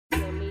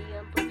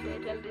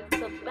it's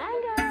a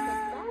banger.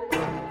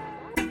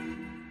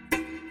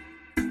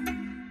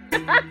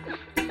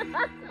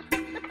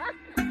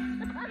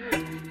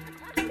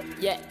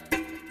 Yeah.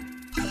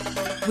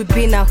 We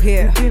been out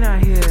here.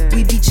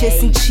 We be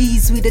chasing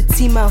cheese with the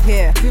team out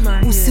here.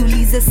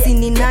 Usiulize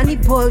sini nani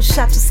boy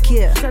shot to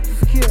scare.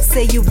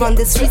 Say you run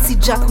the streets, see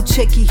Jaku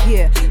checky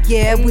here.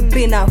 Yeah, we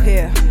been out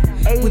here.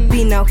 We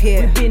been out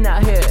here.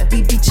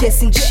 We be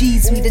chasing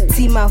cheese with the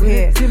team out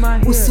here.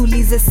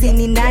 Usiulize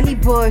sini nani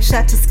boy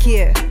shot to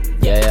scare.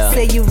 Yeah.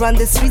 Say you run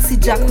the streets, see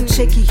Jaku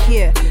checky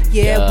here.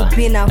 Yeah, we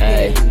been out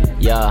here.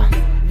 Yeah.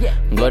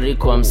 Ngori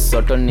kwa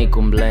msoto ni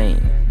kumblame.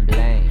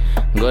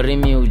 Ngori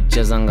mi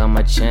ujazanga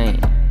machain.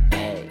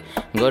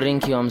 Ngori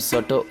nkiwa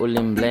msoto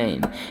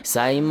ulimblame.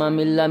 Sai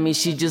mamila mi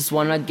she just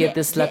wanna get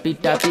this slappy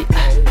tappy.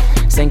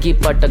 Senki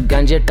pata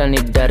ganje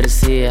tani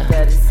darisia.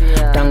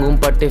 Tangu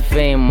mpate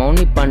fame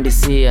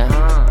unipandisia.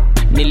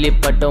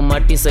 Nilipata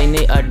umati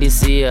saini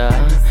adisia.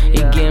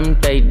 Igame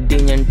tight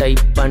dinyan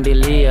tight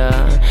pandilia.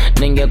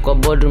 Nenge kwa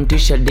boardroom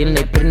tisha deal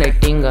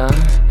naitinga.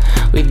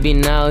 We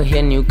been out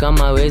here new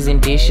kama wezi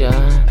ntisha.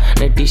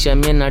 Netisha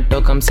mie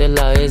natoka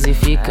msela wezi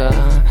fika.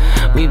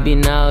 We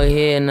been out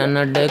here na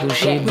nadai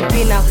kushiba. We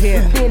been out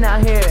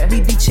here.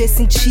 We be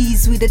chasing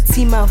cheese with the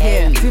team out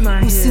here.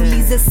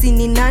 Usiulize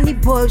sini nani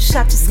boy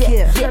shot to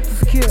scare.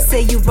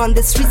 Say you run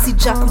the streets, see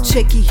Jaku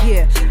checky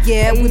here.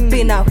 Yeah, we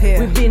been out here.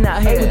 We been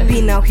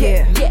out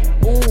here.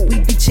 We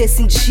be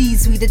chasing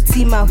cheese with the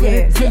team out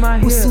here.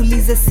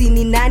 Usiulize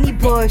sini nani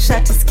boy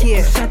shot to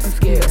scare.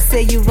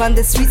 Say you run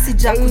the streets, see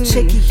Jaku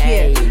checky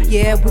here.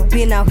 Yeah, we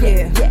been out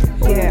here.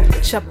 Yeah,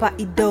 Chapa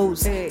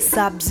Idos,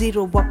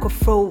 Sub-Zero, Walker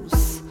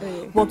froze.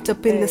 Walked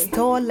up in the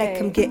store like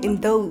I'm getting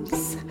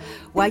those.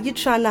 Why you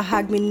tryna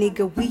hug me,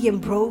 nigga? We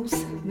ain't bros.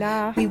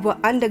 Nah, we were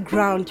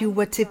underground, you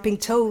were tipping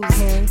toes.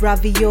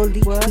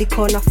 Ravioli,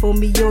 Nikona for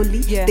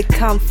mioli. They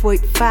come for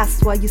it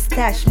fast while you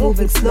stash,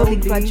 moving slowly.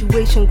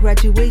 Graduation,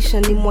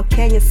 in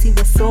Mwakenya, see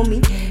what saw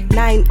me.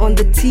 9 on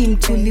the team,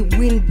 Tuli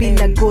win, be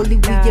like goalie,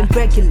 we ain't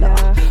regular.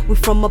 We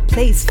from a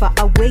place far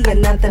away,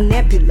 another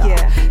nebula.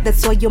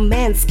 That's why your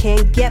mans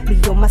can't get me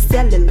on my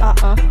cellular.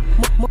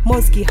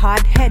 Mosky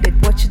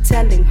hard-headed, what you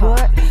telling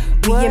her?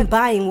 We ain't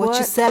buying what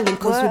you selling,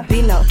 cause we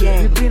been out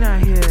here.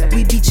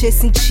 We be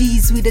chasing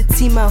cheese with the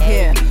team out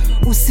here.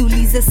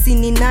 Usiulize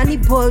sini nani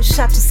boy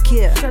shot to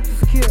scare.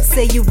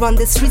 Say you run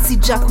the streets, see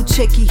Jaku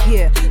checky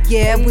here.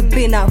 Yeah, we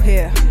been out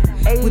here.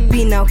 We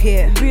been out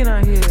here.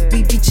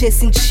 We be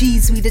chasing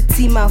cheese with the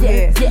team out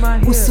here.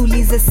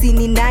 Usiulize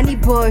sini nani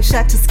boy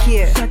shot to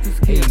scare.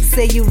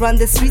 Say you run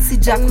the streets, see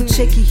Jaku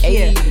checky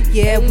here.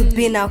 Yeah, we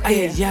been out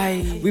here.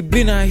 We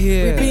been out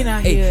here.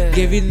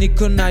 Gevi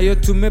niko nayo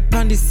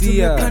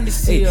tumepandisia.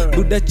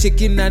 Buda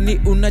cheki nani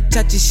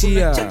unachachishia.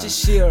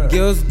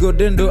 Girls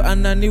godendo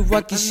anani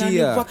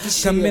wakishia.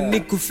 Kame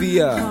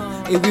nikufia.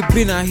 We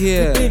been out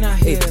here.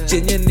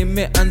 Chenye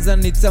nimeanza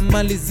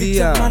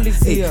nitamalizia.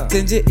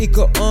 Tenje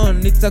iko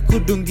on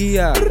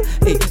nitakudungia.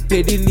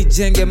 Pedi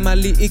nijenge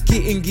mali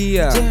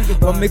ikiingia.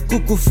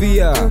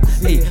 Wamekukufia.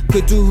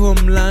 Kwetu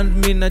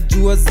homeland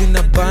minajua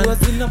zina ban.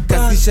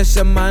 Kasisha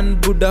shaman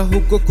buda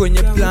huko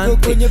kwenye plan.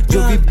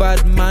 Jovi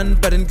bad man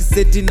paren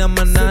kiseti na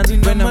manan.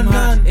 When I'm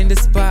hot in the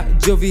spot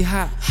Jovi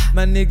hot.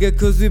 My nigga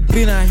cause we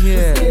been out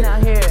here.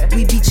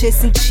 We be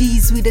chasing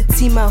cheese with the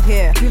team out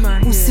here.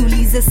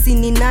 Usiulize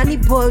sini nani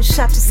boy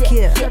shot to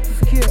scare.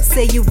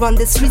 Say you run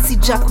the streets, see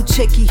Jaku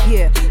checky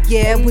here.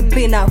 Yeah, we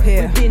been out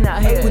here.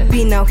 We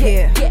been out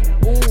here.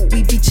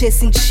 We be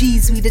chasing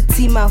cheese with the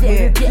team out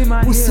here.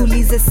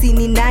 Usiulize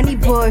sini nani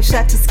boy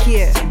shot to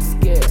scare.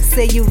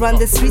 Say you run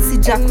the streets, see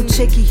Jaku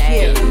checky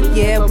here.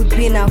 Yeah, we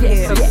been out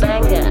here.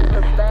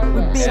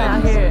 We been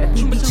out here.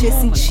 We be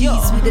chasing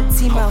cheese with the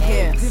team out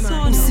here.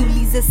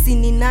 Usiulize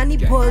sini nani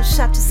boy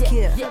shot to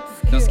scare.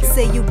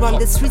 Say you run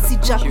the streets, see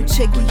Jaku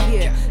checky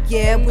here.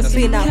 Yeah, we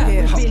been out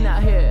here.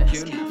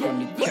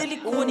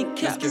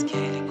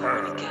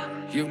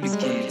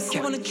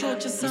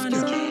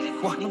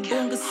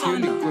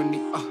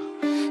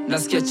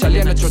 Nasikia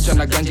chalia na chocha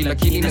na ganji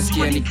lakini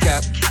nasikia ni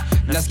cap.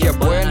 Nasikia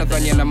boya na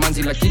dhania na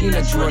manzi lakini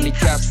najua ni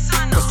cap.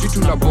 Kwa street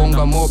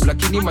unabonga mob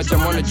lakini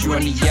majama najua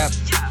ni yap.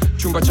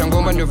 Chumba cha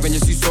ngoma ndio venye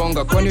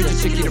sisonga kwani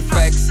ujicheki the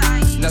facts.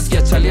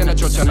 Nasikia chalia na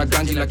chocha na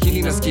ganji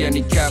lakini nasikia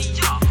ni cap.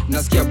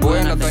 Nasikia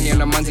boya na dhania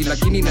na manzi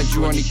lakini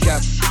najua ni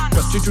cap.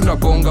 Kwa street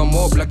unabonga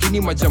mob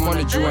lakini majama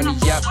najua ni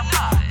yap.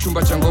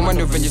 Chumba cha ngoma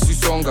ndio venye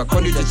sisonga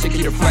kwani ujicheki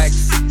the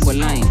facts. Kwa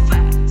line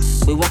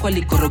we wako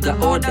alikoroga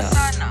order.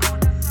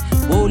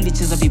 Wao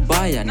ulicheza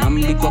vibaya na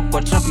mlikuwa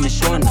kwa trap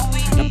meshona.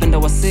 Napenda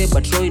wasee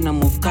but Roy na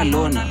move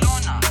kalona.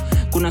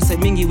 Kuna saa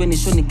mingi we ni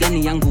shoni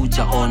gani yangu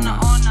hujaona.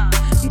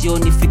 Ndio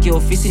nifike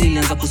ofisi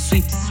nilianza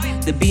kusweep.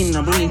 The bean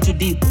I'm rolling too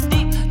deep.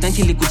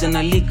 Tanki likuja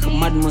na leak,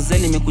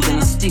 mademoiselle imekuja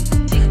na stick.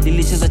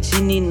 Nilicheza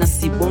chini na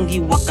sibongi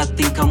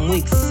wakatinka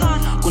mwix.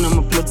 Kuna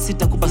maplot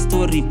sita kupa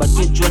story but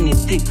we jua ni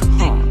thick.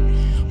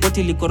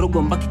 Poti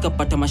likorogo mbaki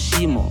kapata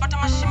mashimo.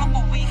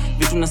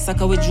 Vitu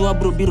nasaka we jua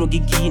bro biro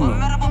gigino.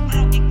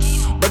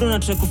 Bado na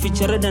try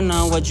kuficha reda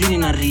na wajuni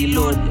na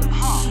reload.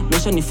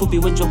 maisha ni fupi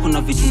wejo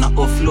kuna vitu na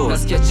offload.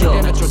 Nasikia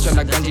chile na chocha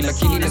na ganji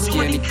lakini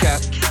nasikia ni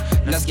cap.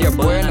 Nasikia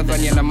boy na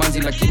dhani na manzi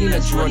lakini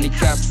najua ni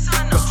cap.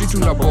 Kwa street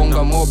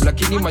unabonga mob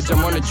lakini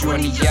majamona jua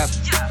ni yap.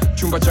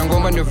 Chumba cha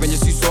ngoma ndio venye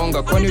si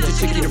songa kwani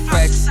ujicheki the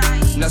facts.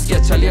 Nasikia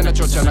chale na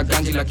chocha na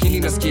ganji lakini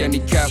nasikia ni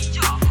cap.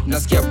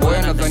 Nasikia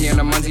boy na dhani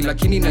na manzi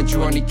lakini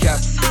najua ni cap.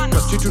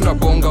 Kwa street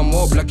unabonga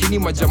mob lakini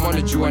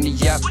majamona jua ni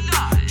yap.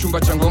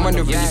 Chumba cha ngoma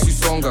ndio venye si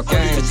songa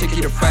kwani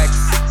ujicheki the facts.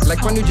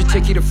 Like when you just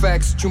check the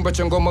facts, chumba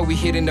cha ngoma we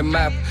hitting the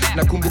map.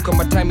 Nakumbuka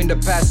my time in the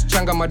past,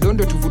 changa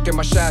madondo tuvute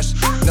mashash.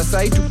 Na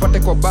sai tupate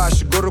kwa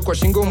bash, goro kwa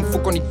shingo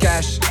mfuko ni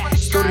cash.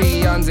 Story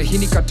ianze hii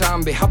ni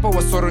katambe, hapa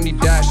wasoro ni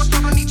dash.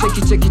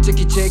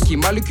 Cheki,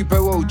 mali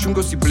kipewa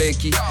uchungo si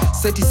bleki.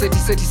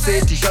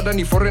 Seti, shada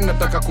ni foreign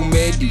nataka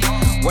kumedi.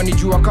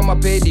 Wanijua kama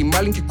pedi,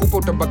 mali nkikupa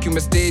utabaki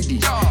umestedi.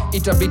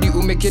 Itabidi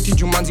umeketi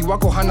jumanzi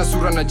wako hana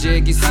sura na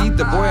jegi. See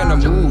the boy ana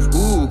move,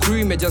 ooh, crew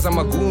imejaza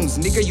magoons.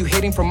 Nigga you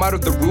hating from out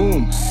of the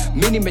room.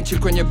 Mini mechill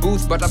kwenye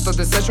booth, but after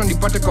the session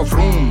nipate kwa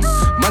room.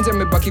 Manzi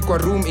amebaki kwa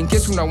room, in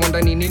case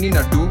unawanda ni nini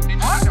na do.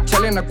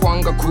 Chale na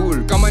kuanga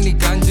cool, kama ni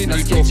ganji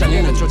nasikia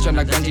chale na chocha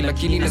na ganji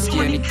lakini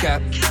nasikia ni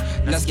cap.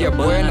 Nasikia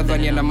boy na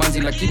dhani na manzi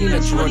lakini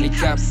najua ni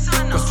cap.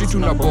 Kwa street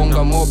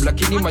unabonga mob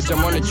lakini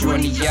majamona jua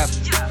ni yap.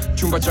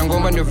 Chumba cha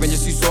ngoma ndio venye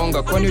si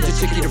songa kwani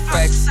ujicheki the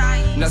facts.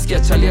 Nasikia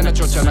chale na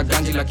chocha na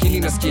ganji lakini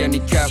nasikia ni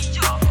cap.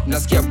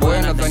 Nasikia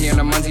boy na dhani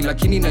na manzi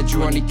lakini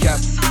najua ni cap.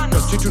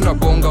 Kwa street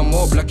unabonga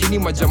mob lakini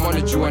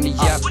majamona jua ni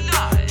yap.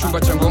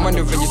 Chumba cha ngoma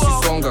ndio venye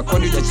si songa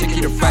kwani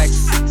ujicheki the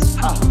facts.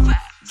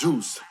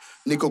 Juice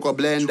niko kwa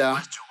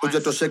blender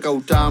hujatosheka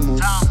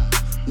utamu.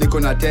 Niko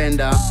na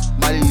tenda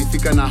mali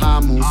ilifika na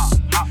hamu.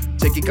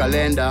 Cheki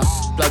kalenda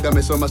plug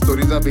amesoma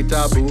stories za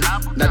vitabu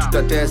na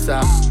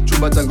tutatesa.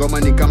 Chumba cha ngoma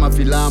ni kama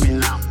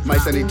filamu,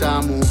 maisha ni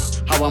tamu.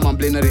 How am I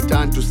playing a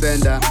return to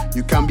sender?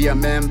 You can be a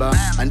member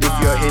and if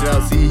you're a hater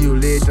I'll see you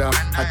later.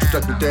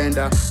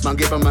 Hatutakutenda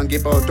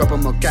mangepa on top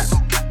of my cap.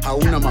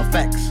 Hauna my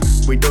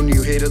facts. We don't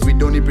need haters, we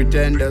don't need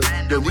pretenders.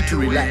 Don't need to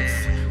relax.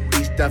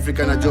 East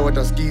Africa na Joe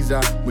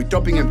wataskiza. We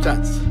topping them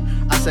charts.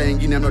 Asa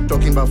ingine I'm not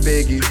talking about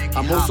faggy.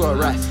 I'm also a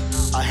rat.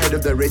 Ahead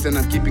of the race and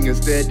I'm keeping it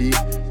steady.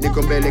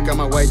 Niko mbele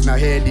kama white na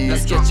heady.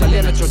 Nasikia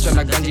chale na chocha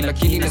na ganji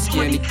lakini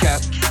nasikia ni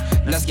cap.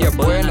 Nasikia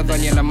boy na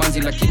dhani na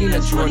manzi lakini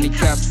najua ni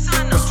cap.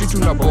 Kwa street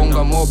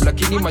unabonga mob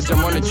lakini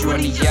majamona jua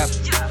ni yap.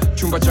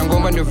 Chumba cha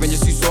ngoma ndio venye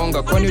si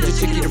songa kwani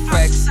ujicheki the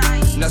facts.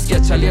 Nasikia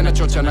chale na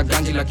chocha na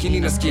ganji lakini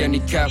nasikia ni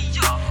cap.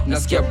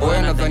 Nasikia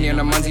boy na dhani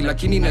na manzi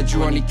lakini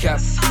najua ni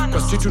cap.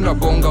 Kwa street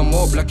unabonga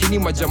mob lakini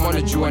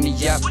majamona jua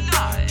ni yap.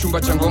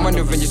 Chumba cha ngoma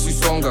ndio venye si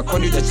songa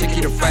kwani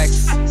ujicheki the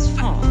facts.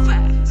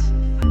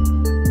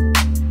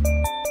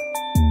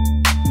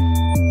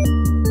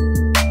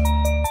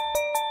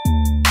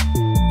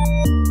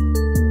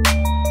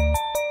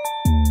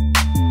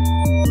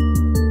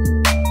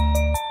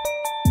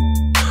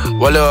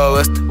 Wale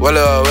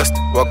wa west,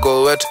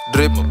 wako wet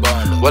drip.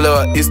 Wale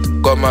wa east,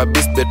 kwa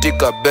mabist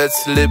betika bed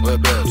slip.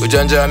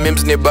 Ujanja ya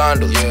memes ni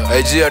bando,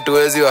 IG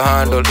hatuwezi wa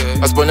handle.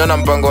 Asiponyona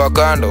mpango wa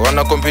kando,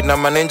 wana compete na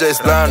maninja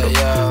Islando.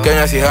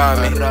 Kenya si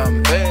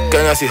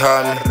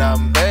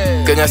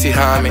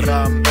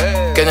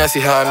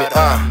hami,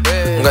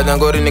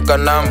 Nganyangori ni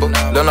kanambo,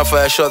 leo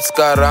nafaya shots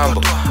ka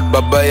Rambo.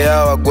 Baba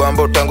yao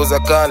wagwambo tangu za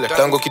kale,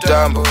 tangu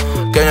kitambo.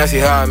 Kenya si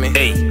hami,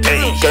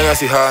 Kenya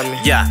si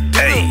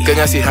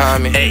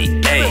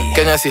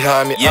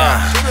hami,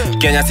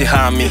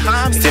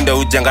 Sinde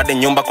ujangade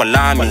nyumba kwa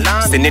lami.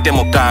 Sinite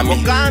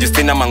mukami,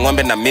 Justina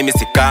mangombe na mimi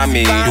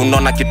sikami.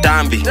 Unona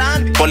kitambi,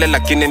 pole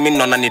lakini mimi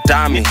nona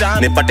nitami.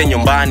 Nipate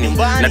nyumbani,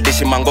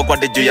 natishi mango kwa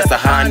deju ya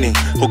sahani.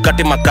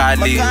 Hukati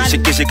makali,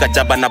 shikishi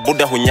kachaba na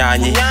buda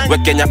hunyanyi. We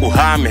Kenya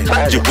uhame,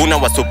 jibuna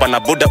wasupa na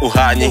buda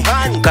uhanyi.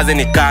 Kazi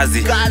ni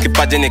kazi,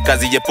 kipaji ni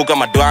kazi yepuka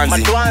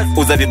madwanzi.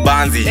 Uza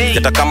vibanzi,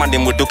 yata kama ni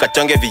mwitu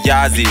kachonge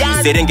viyazi.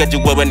 Sirenge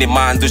juwewe ni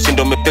manzu,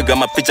 shindo mepiga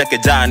mapicha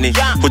kejani.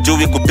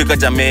 Hujui kupika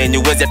jameni,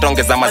 uwezi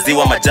atongeza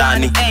maziwa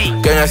majani.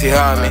 Kenya si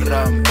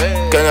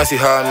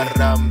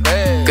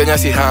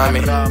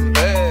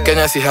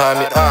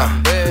hami,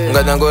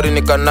 Nganyangori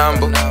ni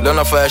kanambo, leo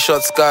nafaya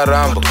shots ka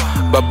Rambo.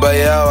 Baba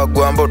yao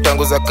wagwambo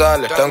tangu za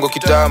kale, tangu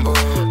kitambo.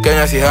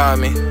 Kenya si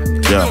hami,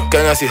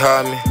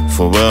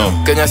 for real.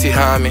 Kenya si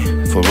hami,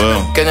 for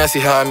real. Kenya si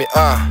hami,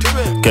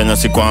 Kenya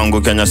si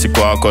kwangu, Kenya si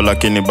kwako,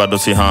 lakini bado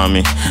si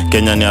hami.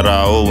 Kenya ni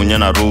Arao, unye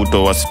na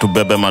Ruto,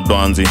 wasitubebe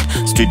madwanzi.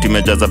 Street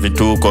imejaza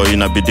vituko,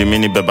 inabidi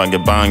mini bebange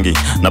bangi.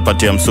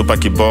 Napatia msupa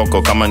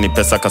kiboko, kama ni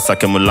pesa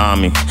kasake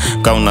mulami.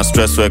 Ka una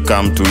stress we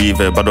come to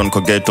Eve, bado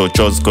niko ghetto,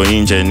 chose ko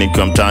inje.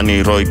 Nikiwa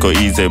mtani, roho iko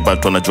easy,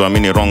 but wanajua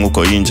mini wrong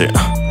uko inje.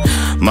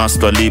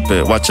 Master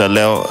lipe, wacha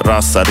leo,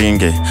 rasa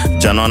ringe.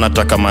 Jana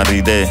wanataka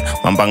maride,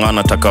 mambanga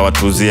wanataka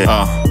watuzie.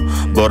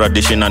 bora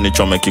dishi na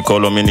nichome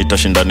kikolo mi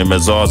nitashinda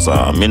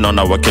nimezoza. Mi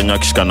naona wakenya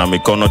kishikana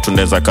mikono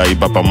tunaweza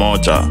kaiba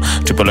pamoja.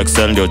 Triple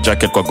XL ndio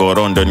jacket kwa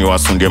gorondo ni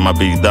wasundie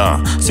mabidhaa.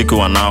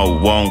 Sikuwa nao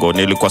uongo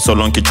nilikuwa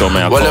solo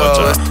nkichomea koja.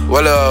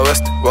 Wale wa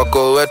west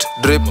wako wet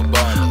drip.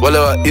 Wale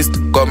wa east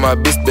kwa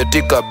mabist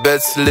betika bed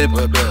slip.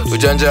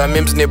 Ujanja ya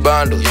memes ni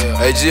bando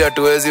IG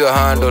hatuwezi wa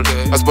handle.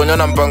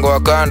 Asiponyona mpango wa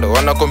kando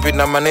wana compete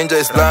na maninja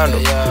Islando.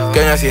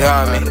 Kenya si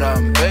hami,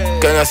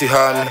 Kenya si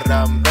hami,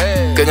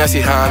 Kenya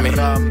si hami,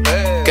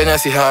 Kenya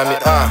si hami.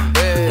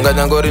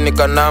 Nganyangori ni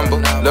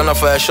kanambo, leo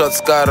nafaya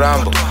shots ka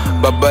Rambo.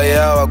 Baba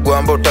yao wa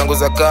guambo tangu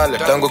za kale,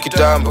 tangu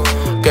kitambo.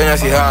 Kenya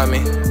si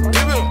hami,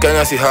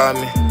 Kenya si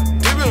hami,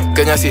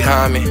 Kenya si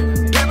hami,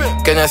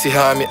 Kenya si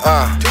hami.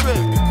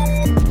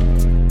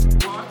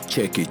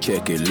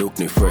 Cheki, look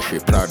ni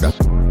fresh Prada.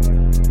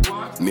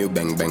 Miu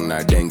bang bang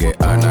na denge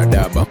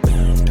anadaba.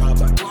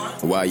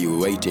 Why you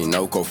waiting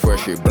now ko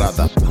fresh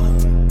brother?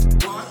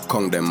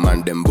 Kong them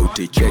man them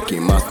booty cheki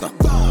master.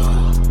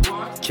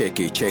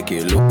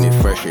 Cheki, look ni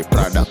fresh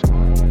Prada.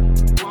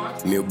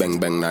 Miu bang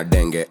bang na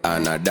denge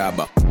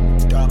anadaba.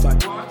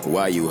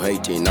 Why you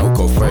hating now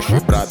ko fresh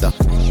brother?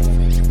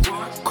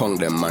 Kong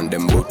them man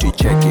them booty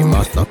cheki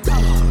master.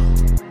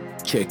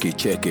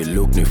 Cheki,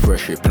 look ni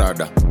fresh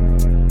Prada.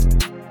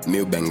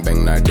 Miu bang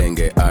bang na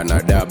denge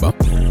anadaba.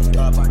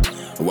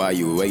 Why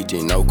you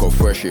waiting now ko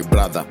fresh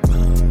brother?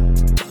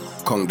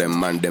 Kong them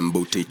man them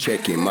booty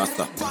cheki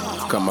master.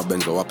 Kama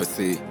benzo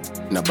wapesi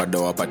na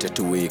bado wapate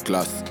 2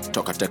 class.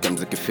 Toka teke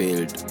mziki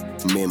field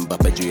mimba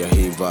peju ya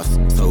hivas.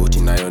 Sauti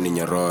nayo ni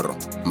nyororo.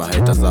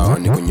 Maheta sawa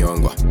ni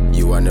kunyongwa.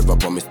 You are never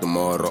promised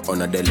tomorrow.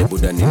 Ona deli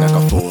buda nina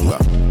kafunga.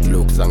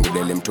 Look zangu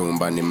deli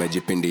mtumba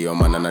nimejipindi yo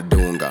mana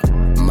nadunga.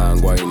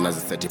 Mangwa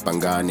inaziseti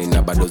pangani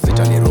na bado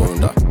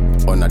zitanirunda.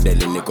 Ona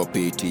deli niko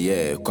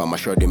PTA kwa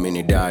mashodi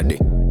mini daddy.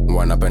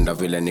 Wanapenda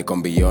vile niko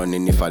mbioni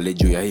nifali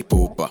juu ya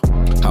hipupa.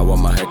 Hawa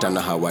maheta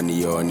na hawa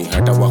nioni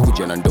hata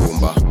wakuja na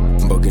ndumba.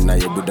 Mbogi na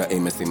yebuda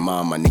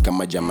imesimama ni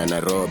kama jama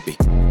Nairobi.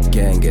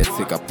 Genge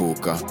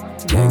sikapuka,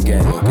 genge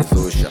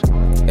ukizusha.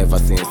 Ever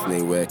since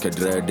niweke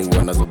dreadi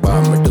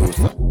wanazuba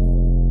medusa.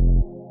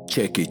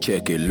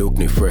 Cheki, look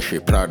ni fresh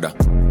Prada.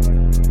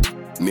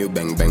 Miu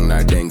bang bang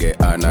na denge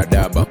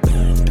anadaba.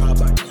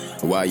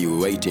 Why you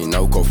waiting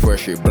now ko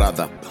fresh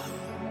brother?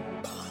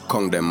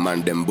 Kong them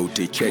man them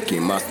booty cheki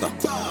master.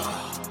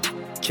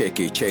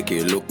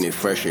 Cheki, look ni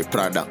fresh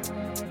Prada.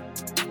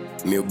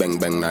 Miu bang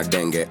bang na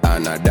denge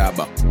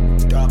anadaba.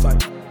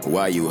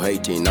 Why you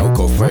hating now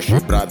ko fresh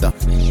brother?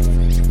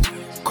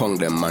 Kong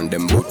them man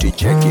them booty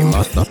cheki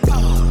master.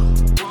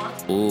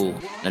 Ooh,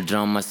 na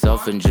drown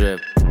myself in drip.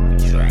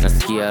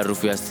 Nasikia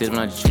harufu ya silver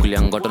na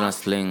jichukulia ngoto na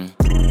sling.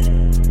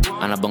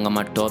 Anabonga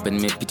matope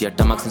nimepitia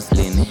tamax na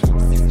slini.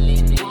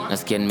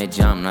 Nasikia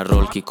nimejam na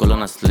roll kikolo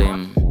na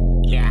slim.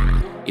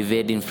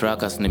 Evading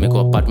fracas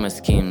nimekuwa part my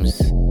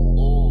schemes.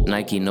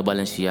 Nike no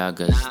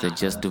Balenciagas, they're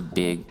just too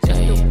big.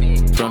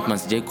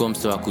 Frontman's J-Com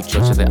so I could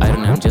church the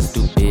iron, I'm just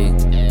too big.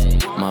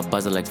 My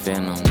buzz are like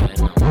Venom,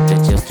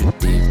 they're just too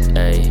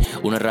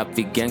deep. Una rap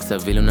the gangster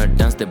vile, una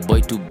dance the boy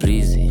too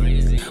breezy.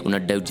 Una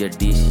doubt your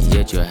dish,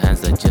 yet your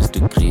hands are just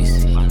too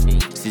greasy.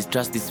 See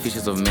trust these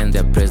fishes of men,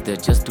 they're pressed, they're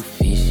just too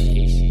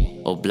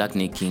fishy. Oh black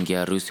ni king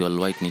ya Rusi, all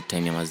white ni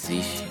time ya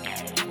mazishi.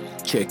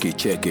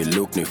 Cheki,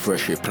 look ni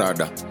fresh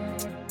Prada.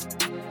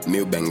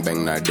 Miu bang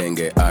bang na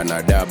denge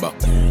anadaba.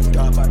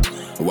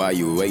 Why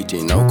you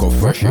waiting now ko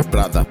fresh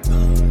brother?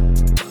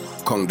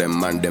 Kong them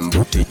man them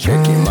booty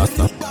cheki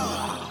master.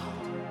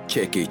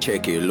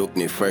 Cheki, look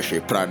ni fresh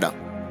Prada.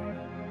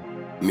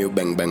 Miu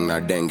bang bang na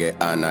denge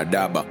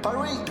anadaba.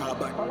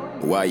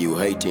 Why you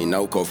hating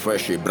now ko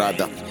fresh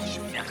brother?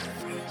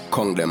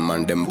 Kong them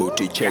man them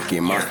booty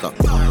cheki master.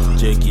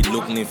 Cheki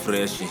look ni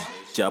fresh.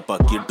 Chapa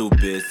kitu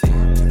pesi.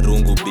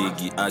 Rungu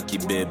bigi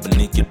akibeb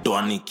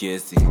nikitoa ni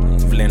kesi.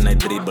 Flena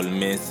dribble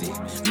Messi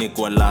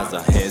Nikwa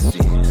laza hesi.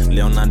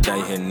 Leona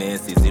dai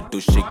Hennessy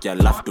zitushikia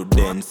laugh to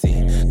dance.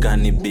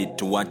 Kani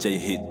beat watch I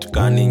hit.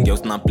 Kani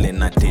ngeos na play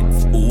na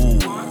tits.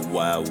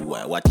 Wow,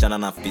 wachana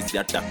na fisi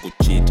hata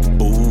kucheat.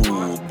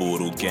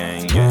 Buru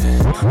genge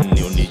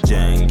ni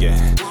unijenge.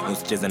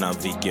 Usicheze na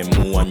vike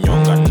muwa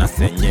nyonga na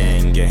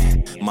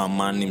senyenge.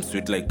 Mama ni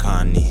msweet like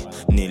honey.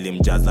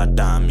 Nilimjaza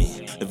dami.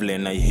 Vile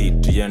na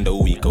hit yendo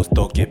wika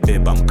ustoke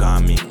beba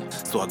mkami.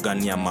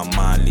 Swagani ya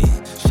mamali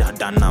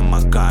Shada na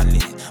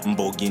makali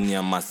Mbogini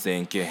ya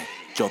masenke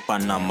Chopa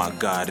na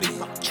magari.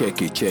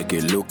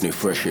 Cheki, look ni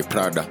fresh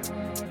Prada.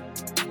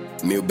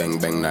 Miu bang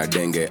bang na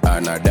denge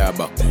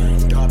anadaba.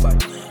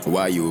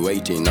 Why you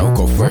waiting now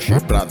ko fresh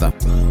brother?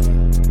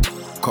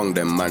 Kong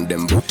them man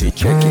them booty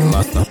cheki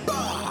master.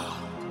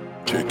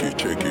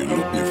 Cheki,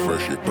 look ni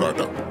fresh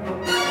Prada.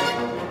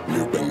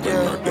 Miu bang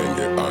bang na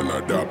denge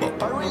anadaba.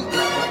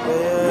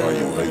 Why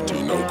you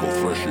hating now ko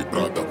fresh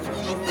brother?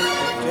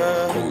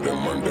 Kong them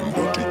man them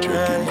booty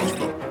cheki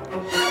master.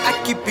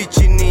 I keep it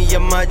chini ya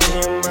maji.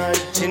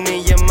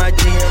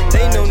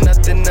 They know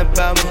nothing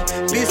about me.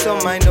 Peace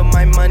of mind on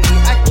my money.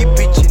 I keep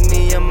it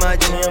chini ya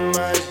maji.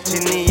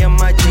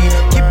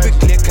 Keep it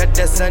clear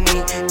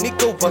kadasani.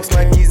 Niko wax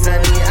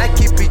magizani. I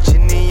keep it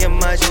chini ya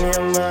maji.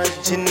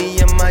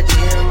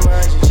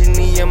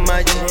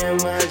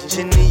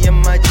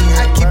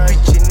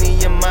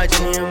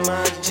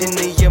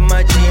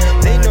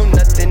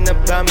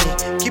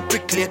 about me. Keep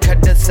it clear,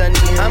 cut the sunny.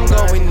 I'm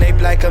going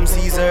ape like I'm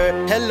Caesar.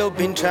 Hello,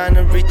 been trying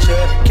to reach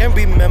her. Can't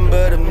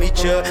remember to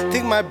meet ya.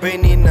 Think my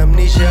brain in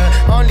amnesia.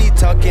 Only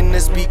talking to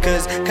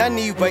speakers.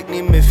 Kani white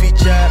ni me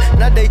feature.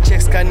 Now they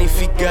checks kani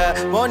figure.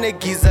 Wanna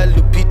giza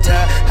lupita.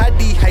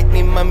 Hadi height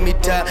ni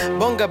mamita.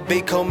 Bonga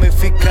bake me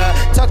fika.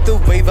 Talk the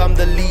wave, I'm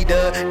the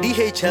leader.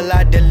 DHL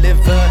I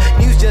deliver.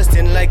 News just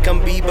in like I'm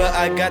Bieber.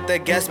 I got the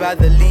gas by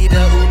the leader.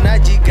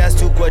 Unaji gas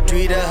to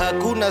quadrita.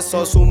 Hakuna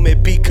sauce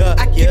umepika.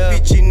 I keep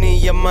it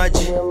chini ya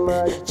maji.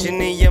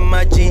 Chini ya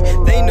maji.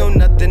 They know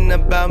nothing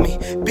about me.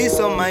 Peace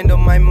of mind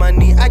on my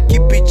money. I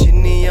keep it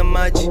chini ya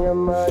maji.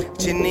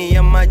 Chini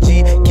ya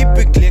maji. Keep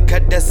it clear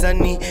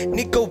kadasani.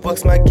 Nico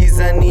box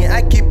magizani.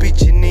 I keep it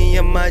chini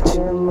ya maji.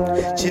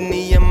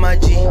 Chini ya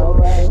maji.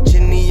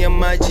 Chini ya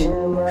maji.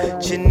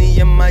 Chini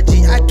ya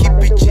maji. I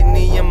keep it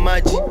chini ya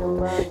maji.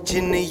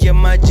 Chini ya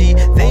maji.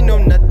 They know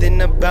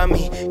nothing about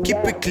me.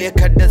 Keep it clear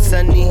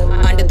kadasani.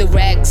 Under the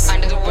rags.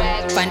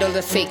 Find all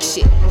the fake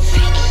shit.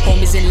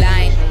 Homies in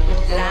line.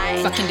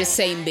 Fucking the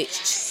same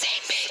bitch.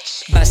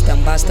 Bust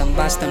them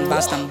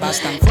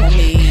for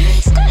me.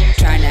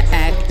 Tryna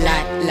act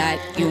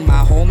like you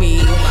my homie.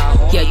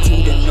 Yeah,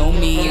 you don't know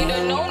me.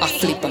 I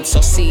flip, I'm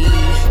saucy.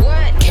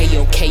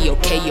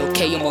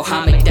 KO,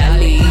 Muhammad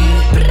Ali.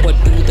 What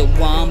do the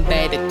one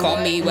better call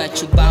me when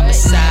you by my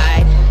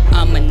side?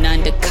 I'm an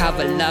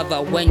undercover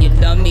lover when you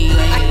love me.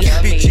 I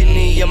keep it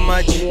chini ya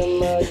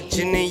maji.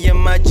 Chini ya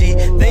maji.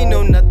 They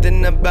know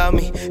nothing about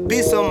me.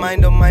 Peace of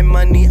mind on my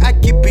money. I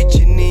keep it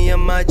chini ya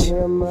maji.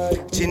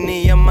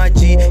 Chini ya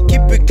maji.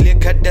 Keep it clear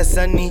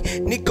kadasani.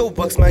 Nico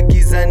box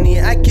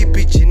magizani. I keep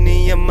it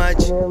chini ya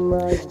maji.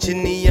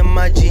 Chini ya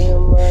maji.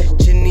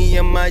 Chini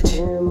ya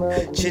maji.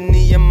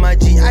 Chini ya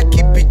maji. I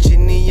keep it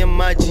chini ya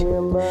maji.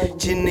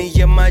 Chini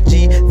ya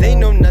maji. They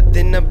know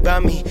nothing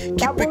about me.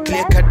 Keep it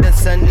clear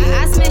kadasani.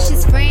 I smashed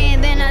his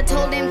friend, then I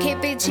told him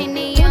keep it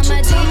chini on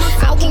my G.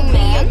 I will be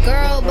a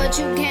girl, but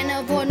you can't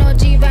afford no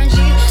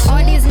Givenchy.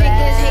 All these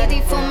niggas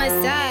hating for my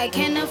side,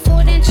 can't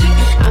afford and cheap.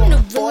 I'm the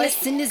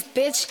voice in this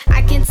bitch,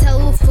 I can tell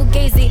who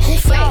fugazi.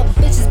 Y'all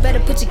bitches better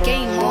put your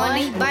game on.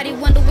 Anybody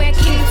wonder where I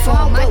came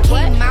from? I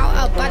came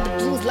out by the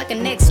blues like a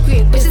next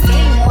script. Bitches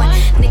game on.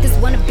 Niggas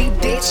wanna be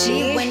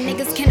bitchy when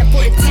niggas can't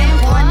afford a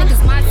tampon.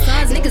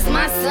 Niggas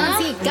my sons,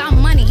 he ain't got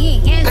money,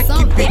 he ain't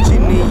handsome. I keep it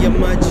chini ya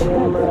maji.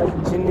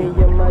 Chini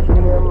ya maji.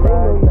 They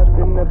know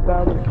nothing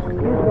about me.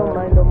 Please don't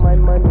mind on my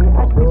money.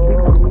 I keep it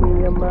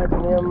chini ya maji.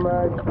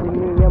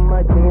 Chini ya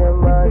maji.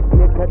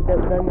 Clear cut the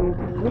sunny.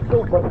 Nico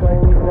box my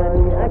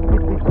money. I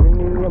keep it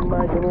chini ya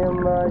maji. Chini ya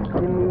maji.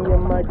 Chini ya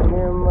maji.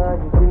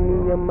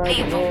 Chini ya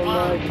maji. Chini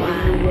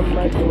ya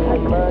maji.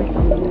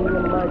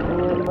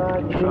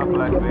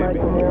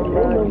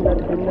 They know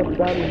nothing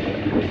about me.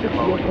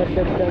 Clear cut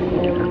the sunny.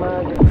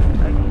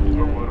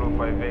 Guru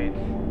 58,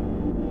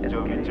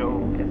 Jovi Joe,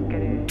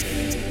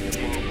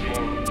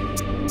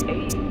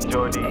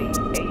 Jody.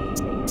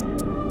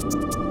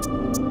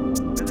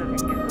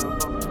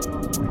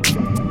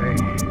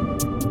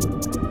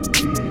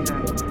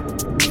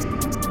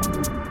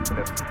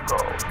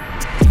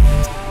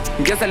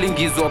 Guess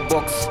aliingizwa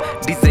box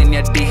design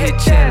ya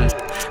DHL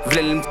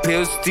vile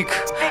limpeo stick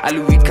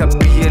aliwika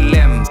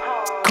BLM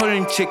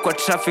calling check kwa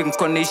traffic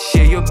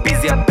nkoneishia yo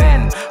busy ya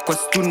Ben kwa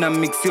stuna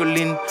mix yo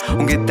lean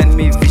ungedhani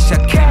mivisha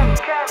cam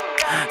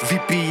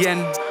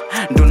VPN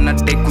ndo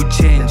nadai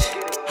kuchange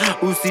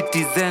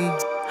usitizen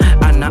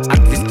ana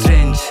act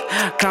strange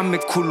kame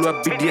kulwa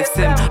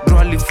BDSM bro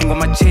alifungwa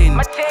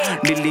machain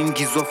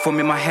niliingizwa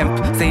fomi mahemp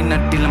saina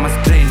dila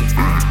mastrain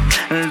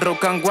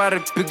Nroka ngware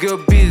pigeo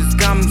biz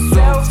kam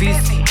so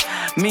fisi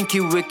Minki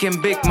weke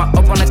mbake ma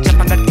up on a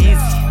chapanga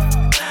dizzy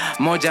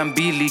Moja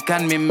mbili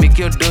can me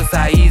make your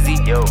dosa easy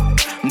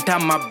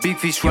Mtama big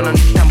fish wana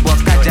nitambua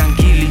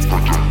kajangili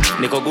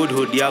Niko good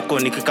hood yako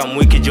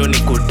nikikamwiki jo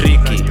niko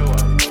tricky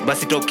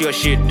Basi Tokyo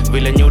shit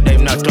vile new time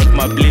na tot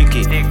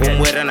mabliki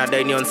Umwera na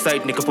dine on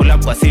site nikipull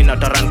up kwa sina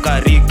taran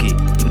kariki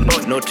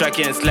No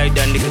tracky and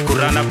slide and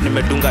nikikuran up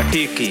nimedunga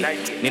tiki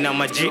Nina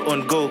maji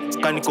on go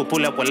kani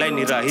kupull up walai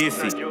ni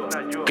rahisi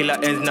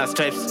Kila ends na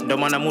stripes ndo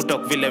maana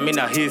mutok vile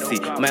mina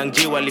hisi Mayang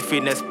G wali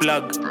fitness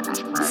plug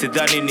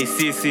Sidhani ni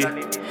sisi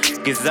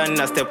Gizani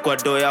na step kwa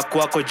doya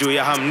kwako juu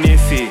ya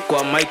hamnisi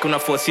Kwa mic una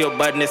force your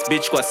badness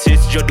bitch kwa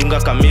streets jo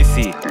dunga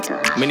kamisi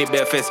Mini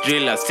BFS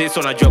driller sis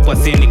unajua kwa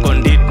sini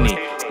konditni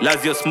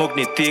Lazio smoke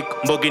ni thick,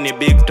 mbogi ni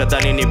big,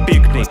 tadhani ni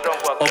picnic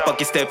Opa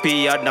ki step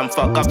yard na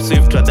mfuck up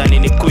swift, tadhani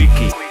ni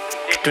quickie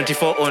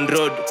 24 on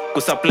road,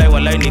 kusupply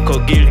walai niko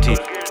guilty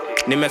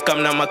Nimekam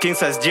na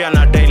makingsas jia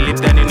na daily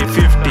dhani ni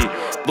 50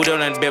 Buda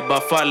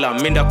unanibeba fala,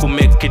 minda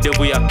kumake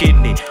kidevu ya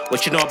kidney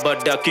What you know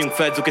about the king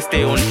feds,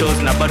 ukistay on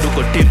toes na bado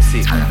uko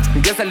tipsy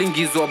Guess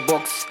aliingizwa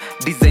box,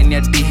 design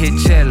ya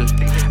DHL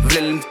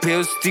Vile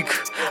limpeo stick,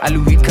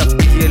 aliwika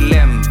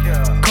BLM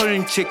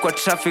Calling check kwa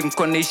traffic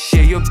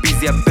nkoneishia yo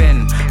busy ya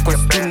Ben Kwa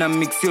stuna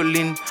mix yo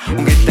lean,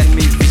 ungedhani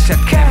mivisha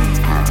cam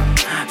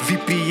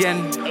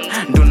VPN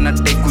ndo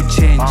nadai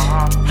kuchange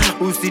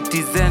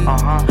Citizen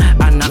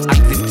ana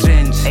act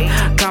strange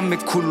kame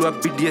kulwa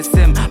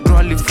BDSM bro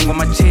alifungwa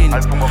machain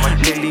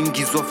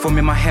lilingizwa form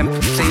ya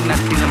mahem say na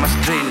dina ma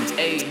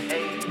strain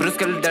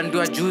Bruskel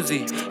dandua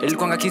juzi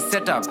ilikuanga ki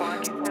setup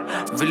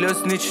Vile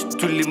snitch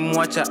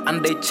tulimwacha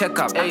and they check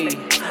up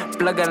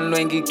plug and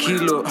wengi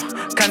kilo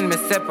kan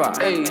mesepa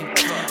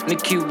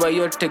nikiwa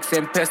yo text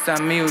mpesa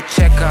mi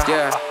ucheka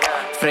yeah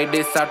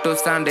Friday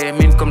Saturday Sunday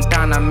min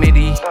komtana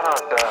midi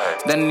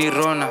then ni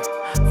Rona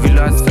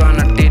vile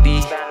asana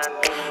Teddy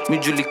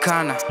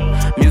mijulikana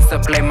mi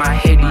supply my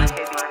heady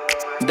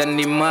then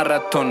ni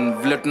marathon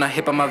vile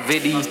tunahepa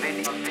mavedi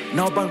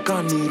Now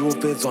bankani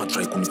ropez one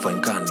try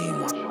kunifanyikani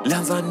mwa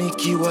Lianza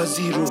nikiwa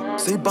zero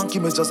say banki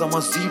mejaza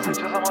mazero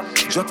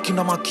Jack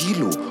kina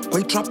makilo kwa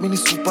hii trap mini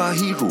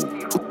superhero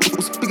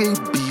Usipige hii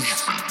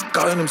beef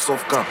kawe ni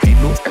msoft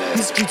kapilo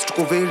These streets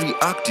tuko very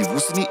active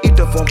usini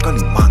ita form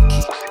kani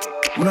monkey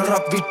Una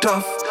rap be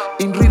tough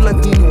in real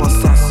life nini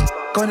wasasi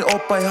kawe ni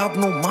op I have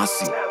no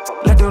mercy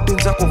Let your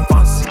things yako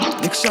fancy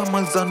Nikisha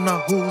malza na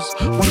hose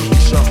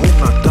Wanikisha home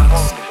na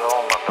taxi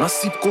Na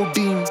sip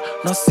codeine,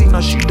 na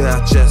sina shida ya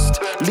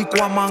chest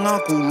Likuwa manga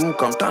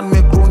kuruka, mtani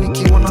mekro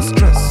nikiwa na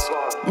stress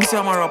Misi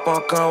ama rapa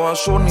kawa,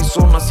 show ni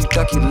so na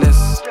sitaki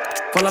less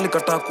Fala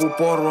likata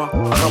kuporwa,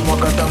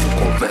 akamwaga damu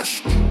kwa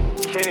vest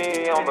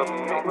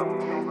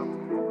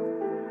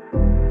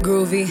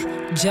Groovy,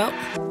 jump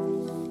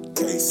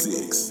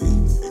K6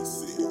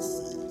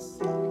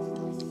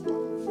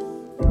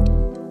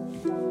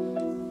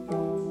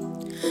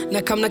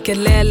 na kamna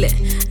kelele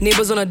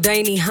neighbors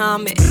wanadai ni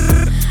hame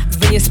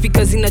venye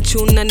speakers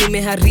zinachuna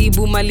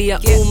nimeharibu mali ya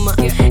umma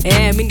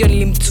mi ndio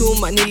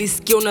nilimtuma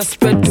nilisikia una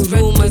spread to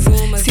rumors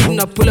si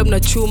tuna pull up na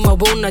chuma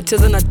wewe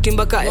unacheza na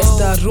timba ka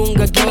Esther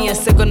Runga give me a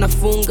second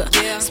nafunga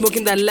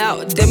smoking that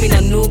loud demi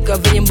nanuka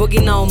venye mbogi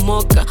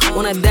naomoka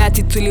una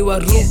dati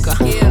tuliwaruka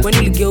when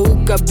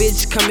uligeuka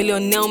bitch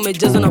chameleon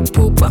umejaza na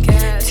pupa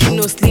see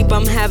no sleep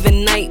I'm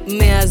having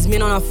nightmares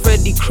me on a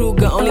Freddy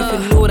Krueger only if you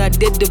knew what I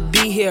did to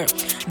be here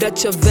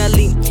Dutch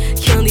Valley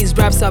killing these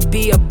raps I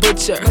be a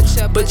butcher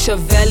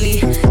Valley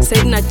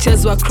say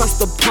nachezwa across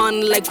the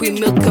pond like we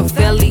milk a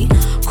valley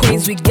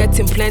coins we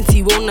getting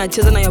plenty won't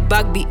nacheza na your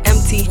bag be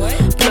empty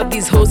pull up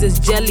these hoes is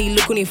jelly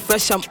look when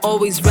fresh I'm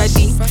always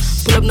ready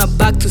pull up na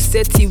bag to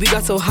seti we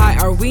got so high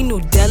are we New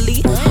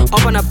Delhi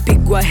up on a big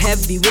one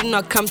heavy we did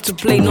not come to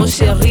play no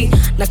sherry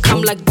na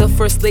come like the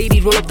first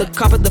lady roll up the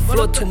cup at the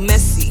floor too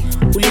messy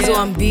ulizo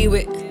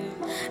ambiwe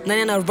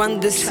nani ana run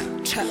this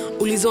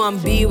ulizo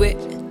ambiwe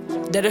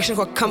direction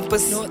kwa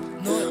campus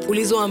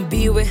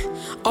ulizoambiwe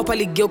opa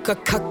ligeuka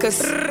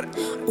kakas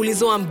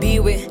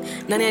ulizoambiwe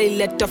nani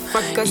alileta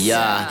fracas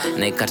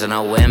naikata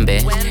na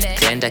wembe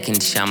klenda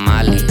kindisha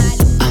mali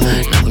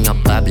na kunywa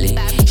babli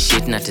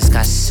shit na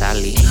discuss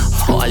sali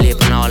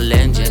aliyepa na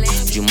walenje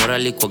jumura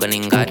likuwaga ni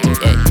ngati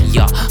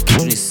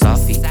kitu ni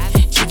safi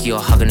chikio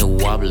haga ni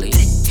wobbly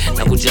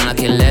na kujana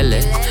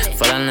kelele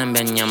falana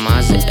nambia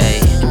nyamaze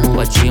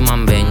wajui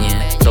mambenye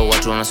to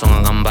watu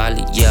wanasonga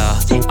mbali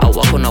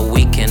awako na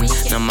weekend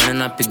na maneno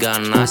napiga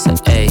nasa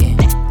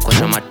kwa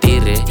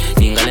shamatire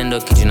ningali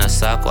ndo kitu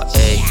nasakwa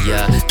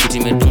kiti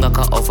medunga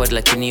ka offered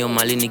lakini yo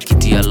mali ni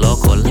kiti ya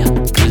local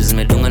kills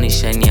medunga ni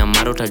shiny ya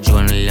mara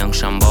utajua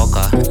niliangusha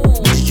mboka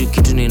Juju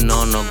kitu ni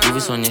nono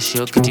Guvis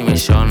onyeshio kiti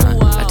meshona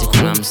ati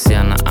kuna mse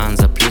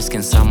anaanza please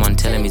can someone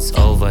tell him it's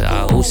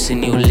over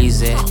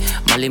usiniulize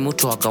mali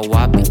mtu waka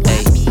wapi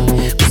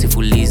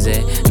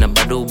usifulize na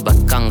bado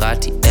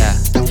ubakangati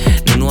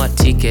nunua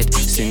ticket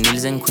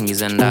usiniulize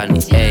nikuingiza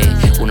ndani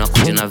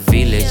unakuja na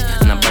village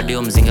na bado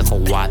yo mzinga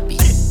kwa wapi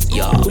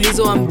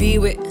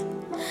ulizoambiwe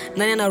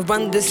nani ana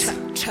run this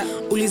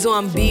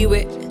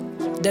ulizoambiwe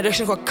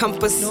direction kwa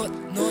campus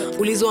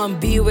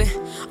ulizoambiwe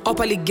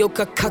opa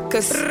ligeuka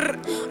kakas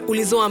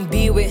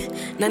ulizoambiwe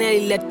nani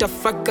alileta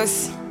fracas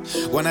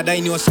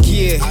wanadai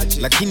niwasikie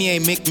lakini I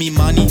make me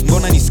money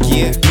mbona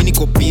nisikie mimi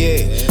niko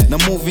pie na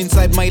move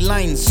inside my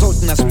line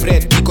salt na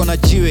spread niko na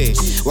jiwe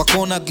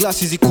wakaona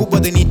glasses kubwa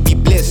they need be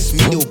blessed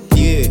mimi ndio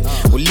pie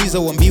uliza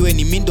uambiwe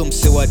ni mimi ndo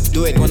mse wa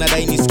duet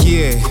wanadai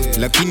nisikie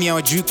lakini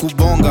hawajui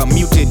kubonga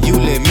muted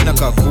yule mimi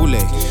nakaa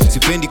kule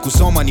sipendi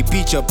kusoma ni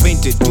picha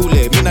painted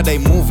tule mimi nadai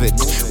move it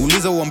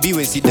uliza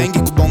uambiwe sidangi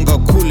kubonga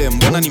kule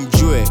mbona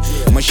nimjue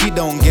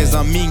mashida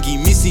ongeza mingi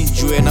mimi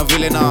sinjue na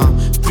vile na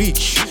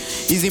preach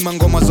hizi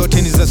mangoma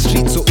zote ni za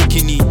street so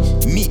ukini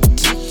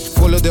meet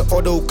follow the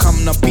order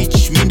come na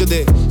pitch mindo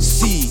the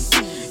C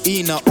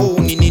ina O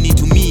ni nini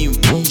to me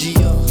mji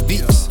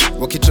beats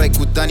wakitry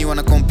kudhani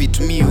wana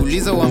compete me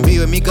uliza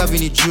uambiwe mi gavi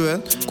ni jewel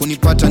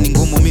kunipata ni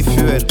ngumu mi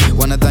fuel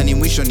wanadhani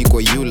mwisho ni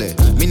kwa yule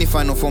mimi ni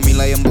final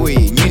formula ya mbui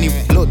nyinyi ni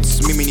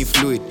plots mimi ni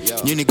fluid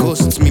nyinyi ni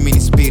ghosts mimi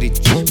ni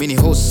spirit mimi ni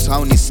host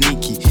how ni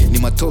sneaky ni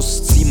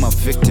matos si ma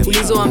victim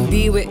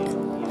ulizoambiwe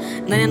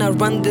nani ana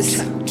run this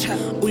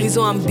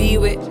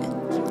ulizoambiwe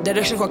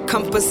direction kwa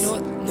campus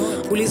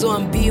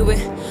ulizoambiwe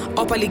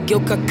opa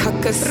ligeuka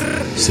kakas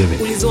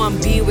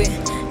ulizoambiwe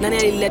nani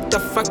alileta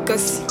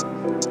fracas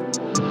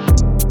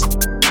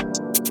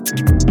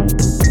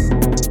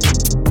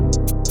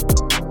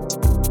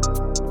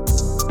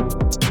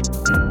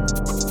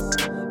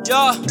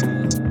Yo.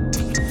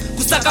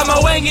 Kusaka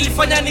mawengi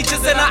ilifanya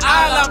nicheze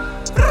na alam.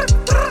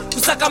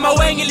 Kusaka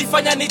mawengi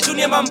ilifanya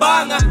nichunie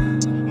mambanga.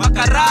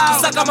 Makarao.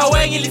 Kusaka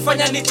mawengi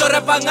ilifanya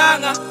nichore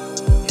panganga.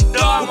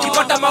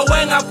 Ukipata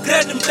mawengi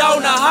upgrade mtao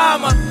na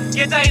hama.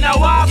 Geta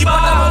inawapa.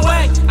 Ukipata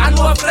mawengi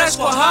anua fresh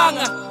kwa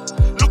hanga.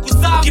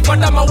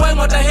 Ukipata mawengi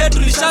watahetu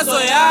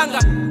lishazoeanga.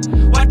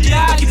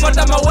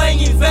 Ukipata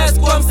mawengi invest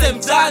kwa mse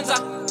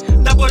mjanja.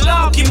 Double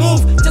up,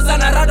 kimove, cheza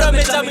na rado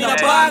amejami na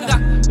banga.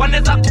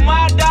 Waneza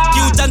kumada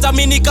kiujanja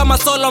mini kama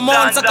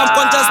Solomon. Saka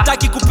mkonja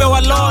staki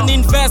kupewa loan.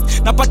 Invest,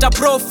 napata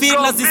profit,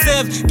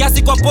 nazisave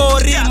kiasi kwa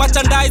pori,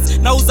 merchandise,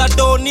 nauza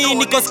doni.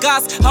 Niko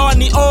scarce, hawa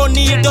ni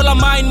oni. Dollar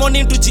mine,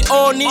 money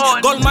tujioni.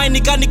 Gold mine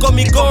nika niko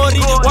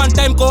Migori. One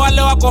time kwa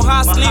wale wako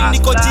hustling.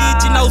 Niko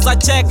jiji, nauza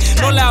check.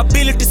 No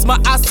liabilities, my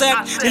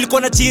asset.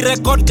 Nilikuwa na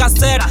G-record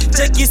cassette.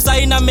 Cheki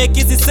saina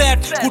make easy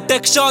set.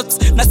 Kutake shots,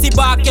 na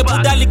sibake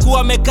buda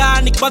alikuwa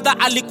mechanic. Mother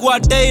alikuwa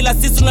daila,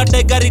 sisi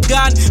unadai gari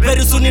gani.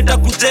 Very soon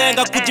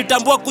nitakujenga,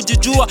 kujitambua,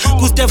 kujijua,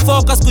 kustay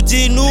focus,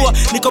 kujiinua.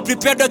 Niko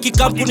prepared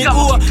wakikampuni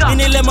kuwa.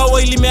 Nini ile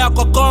mawe ilimea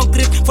kwa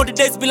concrete. 40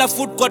 days bila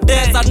food kwa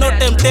desert. No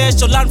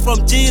temptation, learn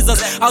from Jesus.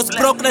 I was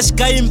broke na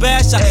shikai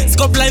mbesha.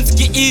 Scope lines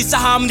kiisha,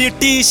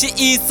 hamnitishi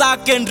isa.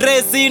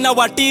 Kendrezi na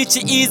watichi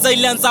isa.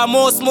 Ilianza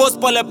mos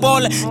pole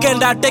pole.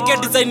 Kenda teke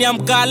design ya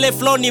mkale.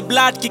 Flow ni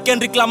blood,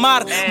 Kendrick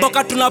Lamar.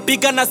 Mboka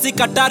tunapiga na si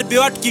Qatar.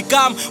 Biwat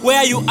kikam,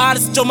 where you are,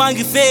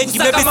 chomangi fake.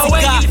 Kusaka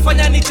mawengi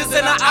ilifanya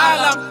nicheze na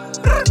alam.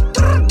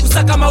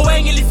 Kusaka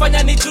mawengi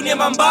ilifanya nichunie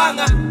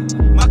mambanga.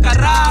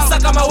 Makarao.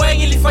 Kusaka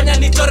mawengi ilifanya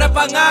nichore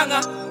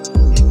panganga.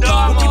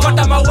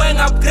 Ukipata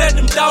mawengi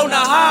upgrade mtao na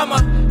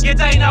hama.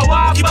 Geta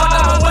inawapa.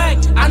 Ukipata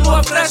mawengi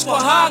anua fresh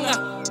kwa hanga.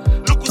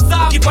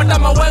 Ukipata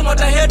mawengi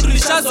watahetu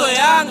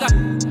lishazoeanga.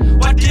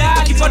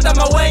 Ukipata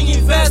mawengi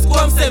invest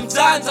kwa mse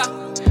mjanja.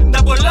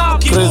 Double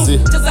up, Crazy.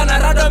 Cheza na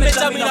rado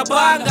amejami na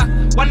banga.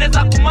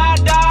 Waneza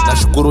kumada.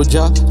 Nashukuru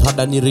ja,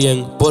 rada ni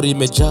rieng. Pori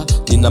imeja,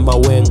 nina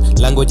maweng.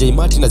 Language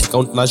imati na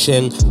zikaunt na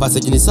sheng.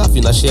 Passage ni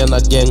safi na share na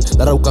gang.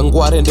 Narauka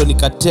ngware ndio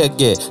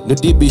nikatege. Ndio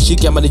dibi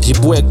shiki ama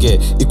nijibwege.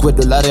 Ikwe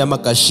dolari ama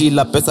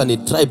kashila. Pesa ni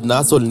tribe na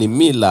hustle ni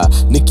mila.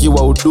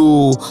 Nikiwa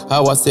udu,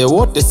 hawase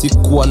wote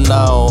sikuwa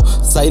nao.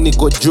 Sai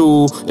niko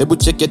juu, ebu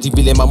cheketi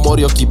vile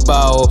memorio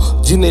kibao.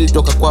 Jina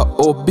ilitoka kwa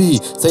OB,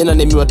 sai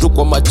nanemiwa tu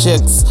kwa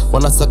machecks.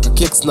 Wanasaka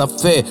cakes na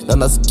fe, na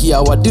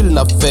nasikia wadil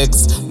na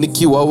fakes.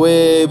 Nikiwa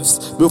waves,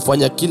 mi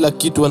ufanya kila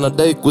kitu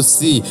wanadai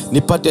kusi.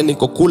 Nipate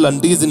niko kula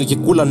ndizi,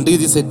 nikikula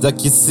ndizi side za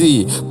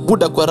Kisii.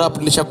 Buda kwa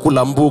rap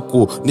nishakula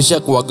mbuku,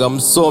 nishakuwaga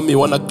msomi.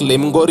 Wana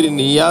claim ngori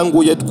ni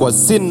yangu, yet kwa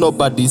sin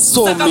nobody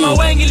saw me. Kusaka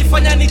mawengi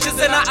ilifanya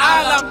nicheze na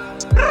alam.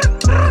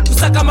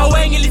 Kusaka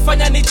mawengi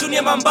ilifanya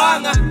nichunie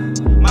mambanga.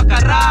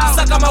 Makarao.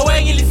 Kusaka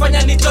mawengi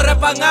ilifanya nichore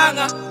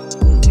panganga.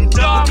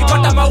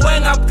 Ukipata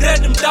mawengi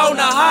upgrade mtao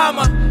na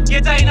hama.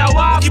 Geta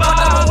inawapa.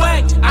 Ukipata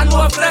mawengi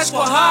anua fresh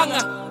kwa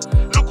hanga.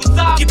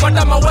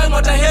 Ukipata mawengi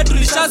watahetu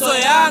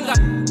lishazoeanga.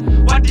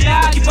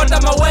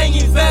 Ukipata mawengi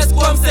invest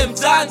kwa mse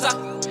mjanja.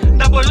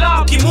 Double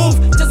up, kimove,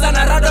 cheza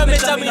na rado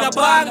amejami na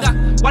banga.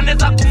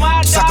 Waneza kumada.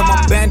 Kusaka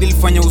maband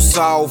ilifanya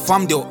usao,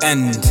 fam ndio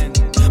end.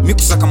 Mi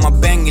kusaka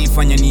mabang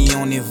ilifanya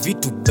nione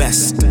vitu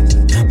best.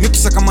 Mi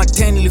kusaka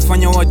maten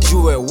ilifanya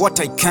wajue what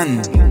I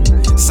can.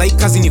 Sai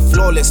kazi ni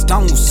flawless,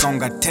 tangu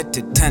songa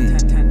tete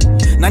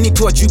 10. Nani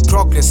tu ajui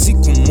progress,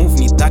 siku move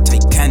ni that I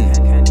can.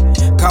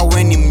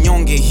 Kawe ni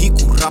mnyonge,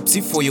 hiku rap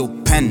si for your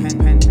pen.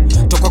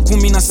 Toka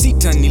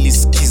 16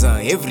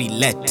 nilisikiza every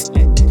let.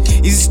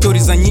 Hizi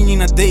stories za nyinyi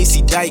na they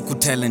sidai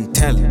kutell and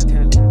tell.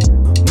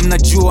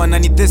 Mnajua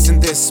nani this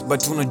and this,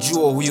 but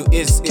unajua who you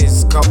is.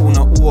 Ka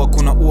unaua,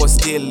 kuna ua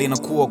still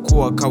inakuwa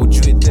kuwa. Ka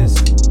ujue this,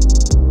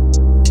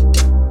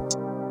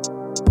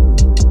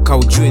 ka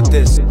ujue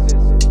this.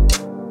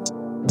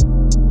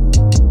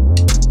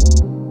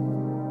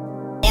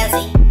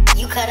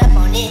 You cut up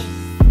on it.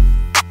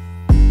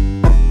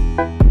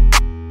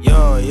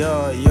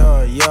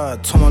 Yeah,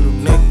 told my little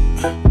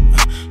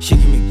nigga, she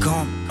give me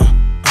gum,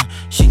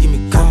 she give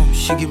me gum,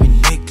 she give me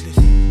necklace.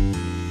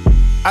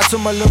 I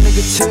told my little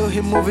nigga chill,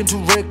 he moving too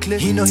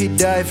reckless. He know he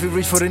die if he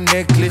reach for the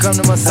necklace. Come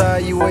to my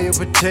side, you wear your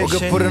protection.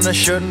 Okay, put on a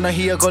shirt, now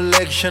he a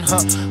collection,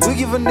 huh? We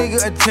give a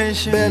nigga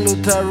attention. Bad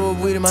little Tyro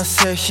with in my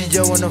section. She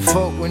just wanna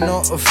fuck with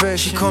no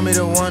affection. She call me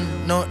the one,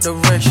 no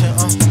direction,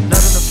 Not in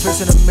the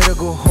face in the middle,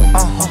 go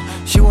home,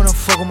 She wanna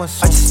fuck with my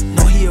soul. I just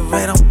know he a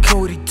rat, I don't care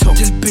what he talk.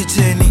 This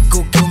bitch ain't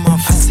go kill my phone.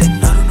 I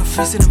said not on the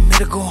face in the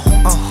middle, go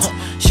home,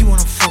 She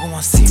wanna fuck with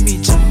my see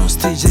me jumping on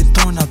stage, they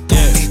throwing up the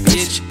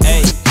bitch,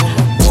 ayy.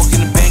 Walk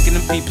in the bank and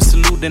them people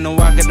salute. They know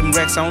I got them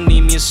racks, I don't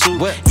need me a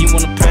suit. He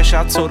wanna pressure,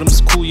 I told him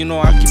it's cool. You know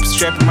I keep a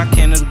strap in my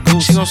can of the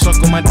goose. She gon'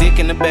 suck on my dick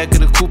in the back of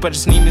the coupe. I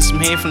just need me some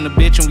head from the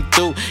bitch and we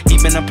through.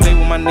 He been I play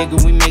with my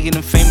nigga, we making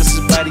him famous.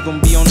 His body gon'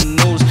 be on the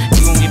news.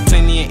 He gon' get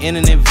plenty of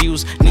internet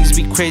views. Niggas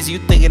be crazy, you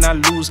thinking I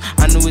lose.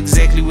 I knew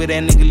exactly where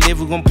that nigga live.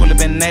 We gon' pull up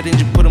at night and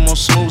just put him on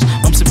snooze.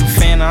 I'm sipping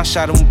fan fan, I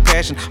shot him with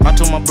passion. I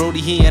told my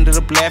brody, he ended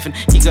up laughing.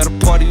 He got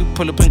a party, we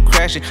pull up and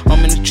crash it.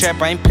 I'm in the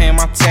trap, I ain't paying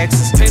my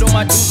taxes. Paid all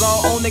my dues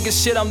on old nigga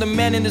shit. I'm the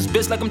man in this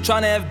bitch like I'm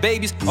tryna have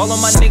babies. All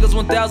of my niggas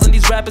 1,000,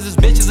 these rappers is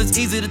bitches. It's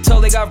easy to tell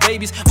they got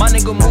rabies. My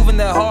nigga moving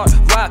that hard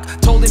rock.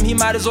 Told him he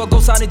might as well go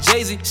sign to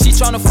Jay-Z. She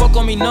tryna fuck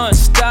on me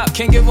non-stop.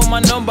 Can't give her my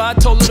number, I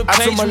told her to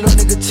pay. I told my little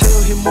nigga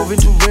chill, he moving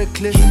too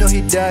reckless. He know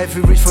he die if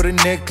he reach for the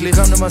necklace.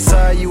 Come to my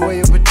side, you wear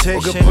your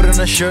protection. Okay, put on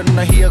a shirt and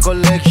I hear a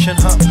collection,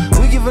 huh?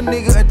 We give a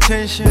nigga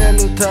attention. That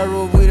little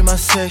Tyro weed in my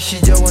sex. She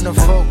just wanna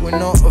fuck with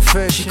no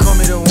affection. She call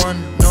me the one,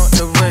 no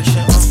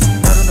direction.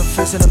 Not on the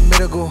face in the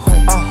middle, go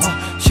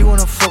home. She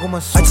wanna fuck with my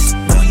soul. I just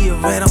know he a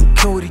rat, I'm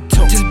cool with he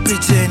talk. This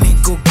bitch and he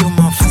go get him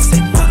off. I say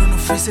not on the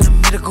face in the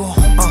middle, go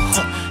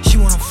home. She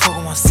wanna fuck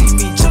with my see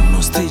me jump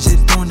on stage, they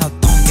doing a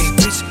thong. Hey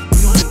bitch,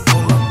 we only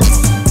pull up.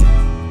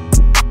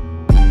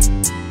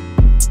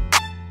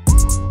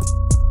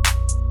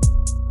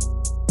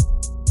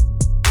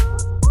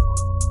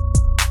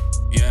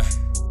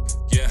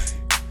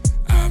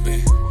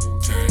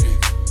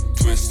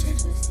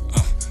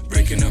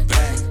 Breaking her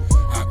back,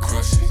 I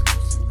crush it,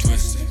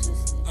 twist it,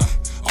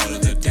 all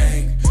of the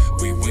dang,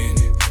 we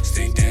winning,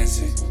 stay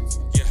dancing,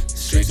 yeah,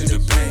 straight to the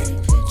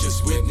bank,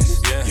 just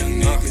witness,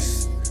 young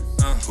niggas,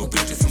 who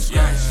built it from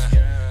scratch,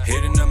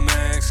 hitting the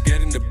max,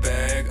 getting the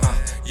bag,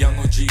 young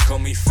OG call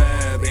me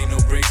fab, ain't no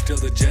breaks till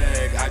the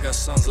jag, I got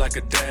sons like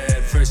a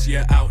dad, first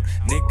year out,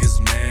 niggas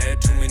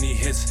mad, too many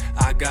hits,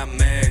 I got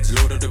mags,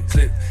 load of the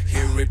clip,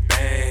 hear it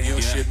bang,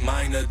 your shit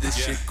minor, this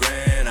shit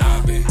grand,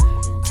 I've been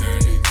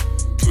turning,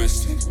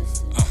 twisting,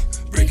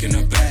 breaking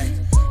her back,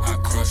 I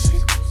crush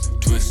it,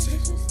 twist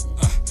it,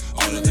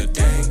 all of the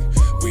dang,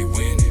 we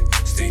winning,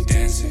 stay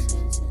dancing,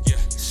 yeah,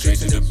 straight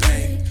to the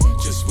bank,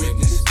 just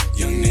witness,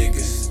 young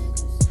niggas,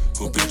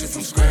 who built it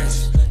from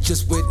scratch.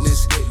 Just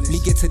witness, me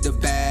get to the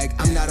bag,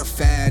 I'm not a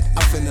fad,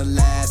 I'm finna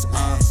last,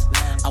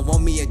 I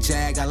want me a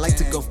Jag, I like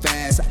to go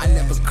fast, I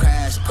never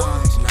crash,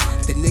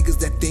 The niggas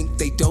that think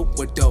they dope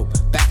were dope,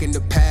 back in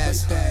the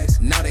past,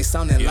 now they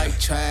sounding like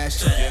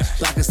trash,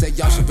 Blocker said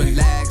y'all should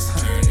relax,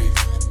 Turning,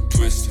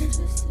 twisting,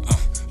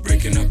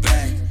 breaking her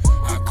back,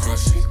 I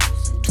crush it,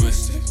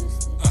 twist it,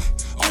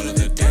 all of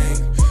the dang,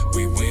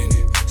 we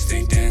winning,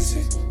 stay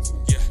dancing,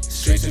 yeah,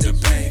 straight to the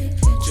bank,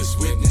 just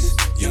witness,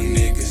 young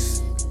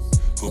niggas,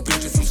 who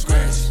built it from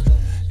scratch.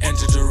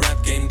 Enter the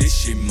rap game, this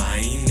shit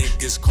mine.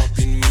 Niggas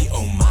copying me,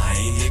 oh my.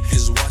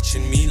 Niggas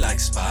watching me like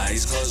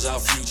spies, cause our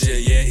future,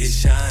 yeah, it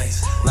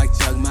shines. Like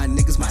Doug, my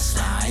niggas, my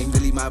slime.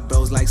 Really, my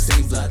bros like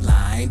same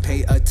bloodline.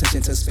 Pay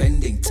attention to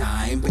spending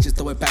time. Bitches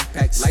throw it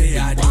backpacks like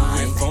I do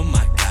it for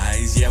my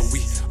guys, yeah,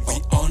 we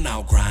on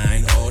our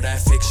grind. All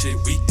that fake shit,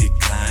 we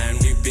decline.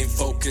 We've been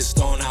focused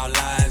on our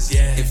lives,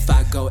 yeah. If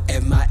I go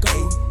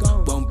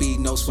MIA, won't be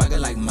no swagger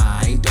like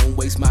mine. Don't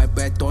waste my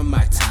breath or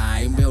my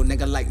time. Real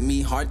nigga like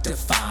me, hard to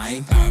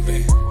find. I've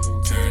been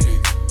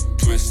turning,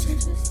 twisting,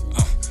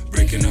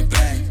 breaking her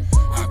back,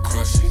 I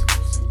crush it,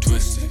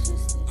 twist it,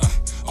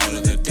 all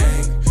of the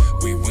dang,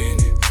 we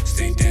winning,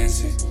 stay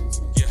dancing,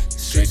 yeah,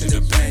 straight to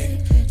the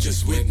bank,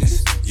 just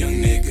witness, young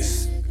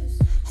niggas,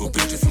 who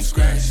built it from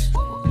scratch.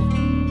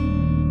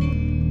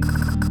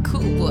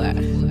 Cool boy.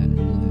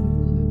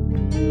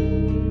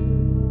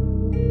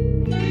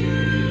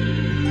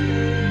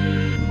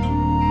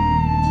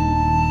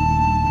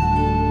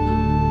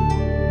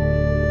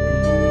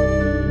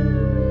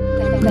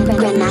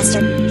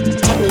 Grandmaster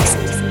Techniques.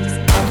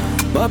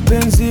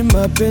 Mapenzi,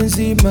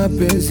 mapenzi,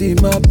 mapenzi,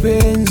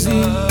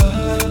 mapenzi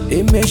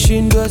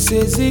imeshindwa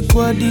sezi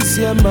kwa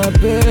disi ya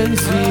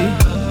mapenzi.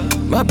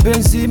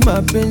 Mapenzi,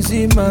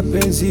 mapenzi,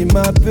 mapenzi,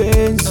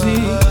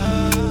 mapenzi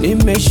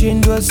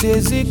imeshindwa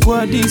sezi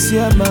kwa disi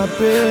ya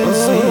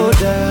mapenzi. Oh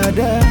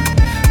dada,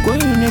 kwa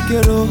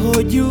uneke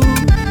roho juu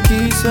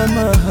kisa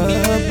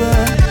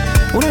mahaba,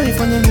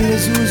 unanifanya nile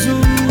zuzu.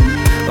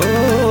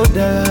 Oh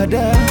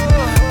dada,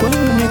 kwa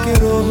uneke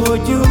roho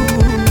juu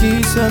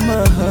kisa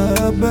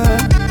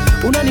mahaba,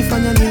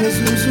 unanifanya niwe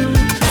zuzu.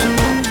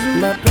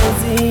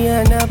 Mapenzi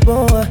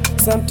yanaboa,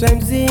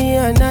 sometimes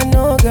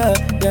yananoga,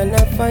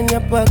 yanafanya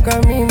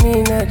paka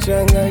mimi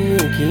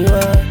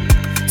nachanganyikiwa.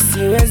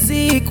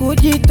 Siwezi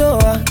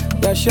kujitoa,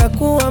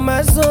 yashakuwa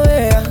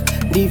mazoea,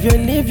 ndivyo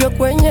nilivyo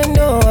kwenye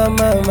ndoa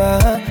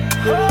mama.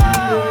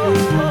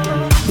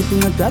 Kitu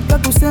nataka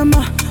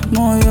kusema,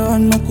 moyo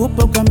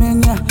nimekupa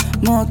ukamenya,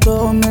 moto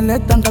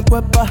umeleta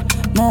ngakwepa,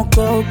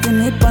 moko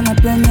ukinipa na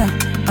penya.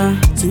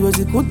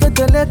 Siwezi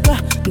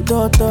kuteteleka,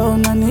 mtoto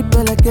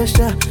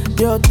unanipelekesha,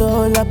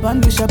 joto la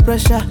pandisha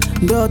pressure,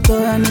 ndoto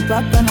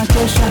yanipaka na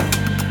kesha.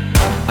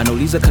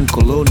 Anauliza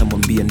kanikolo na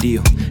mwambia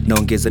ndio,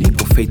 naongeza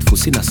nipo faithful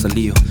sina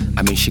salio.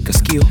 Amenishika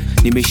skio,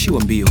 nimeishiwa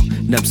mbio,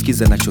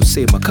 namsikiza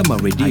nachosema kama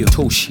radio.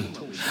 Haitoshi,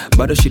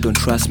 bado she don't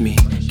trust me,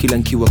 kila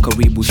nkiwa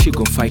karibu she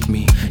gon fight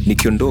me.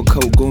 Nikiondoka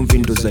ugomvi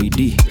ndo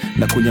zaidi,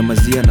 na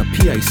kunyamazia na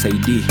pia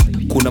isaidi.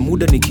 kuna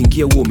muda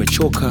nikiingia huo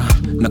umechoka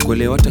na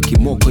kuelewa hata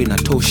kimoko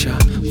inatosha.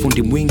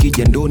 Fundi mwingi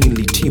jandoni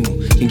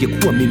nilitimu,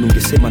 ingekuwa mimi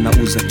ungesema na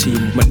uza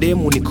timu.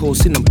 Mademu niko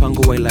sina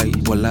mpango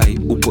walai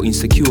upo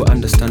insecure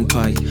understand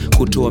pai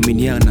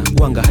kutoaminiana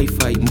wanga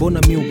hi-fi.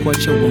 Mbona mi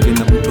ukuacha uonge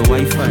na mtu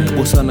wifi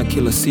bosana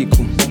kila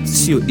siku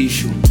sio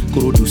issue.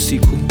 Kurudi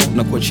usiku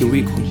na kuache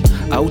wiku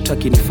au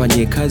taki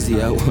nifanyie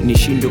kazi au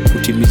nishinde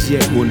kutimizia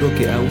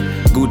uondoke au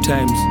good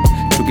times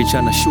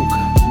tukichana shuka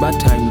bad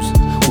times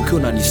ukiwa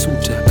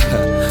unanisuta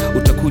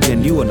utakuja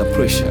niwa na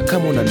pressure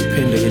kama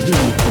unanipenda ya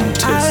nini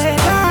kunitesa.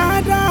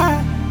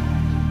 Dada,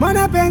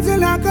 mbona penzi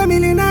lako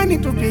milinani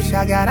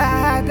tupisha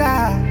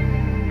garada?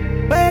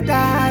 We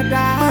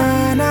dada,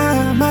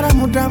 mara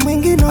muda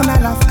mwingine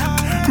unalafa,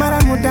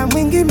 mara muda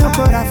mwingine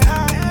uko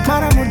rafa,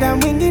 mara muda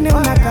mwingine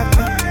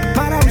unataka,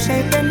 mara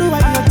ushaipendua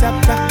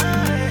yotaka.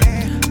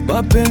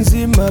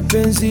 Mapenzi,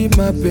 mapenzi,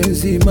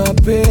 mapenzi,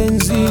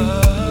 mapenzi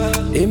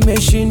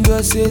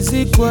imeshindwa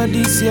sezi kwa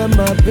disi ya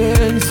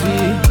mapenzi.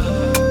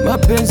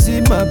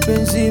 Mapenzi,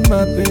 mapenzi,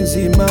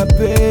 mapenzi,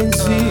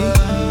 mapenzi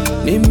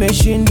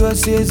nimeshindwa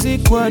sezi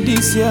kwa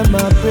disi ya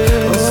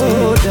mapenzi.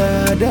 Oh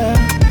dada,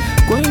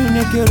 kwa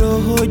uneke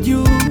roho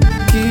juu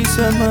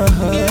kisa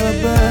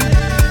mahaba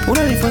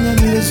unanifanya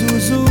niwe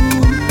zuzu.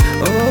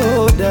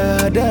 Oh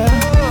dada,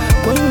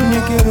 kwa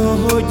uneke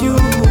roho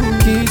juu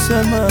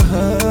kisa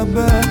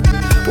mahaba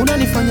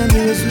unanifanya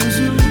niwe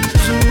zuzu.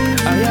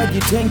 Aya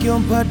jitenge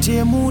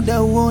umpatie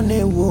muda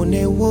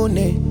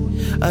uone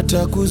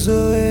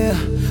atakuzoea.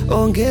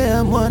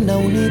 Ongea mwana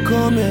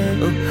unikome,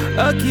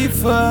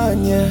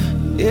 akifanya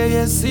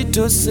yeye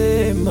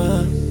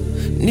sitosema,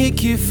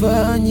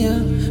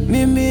 nikifanya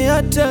mimi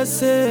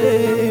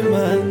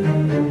atasema.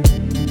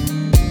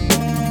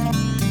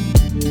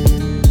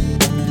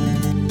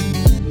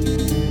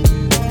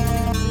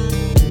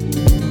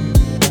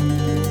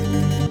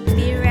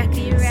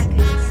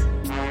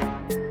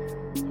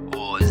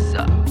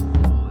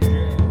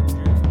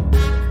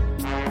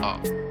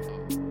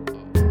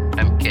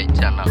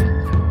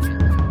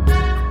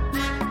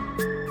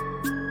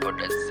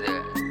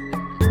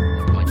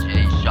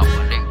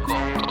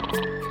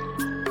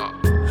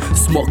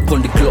 Smoke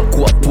on the clock,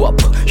 wap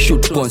wap.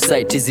 Shoot on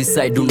sight, easy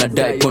side, una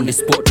die on the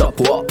spot. Up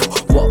wap,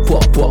 wap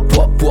wap wap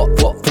wap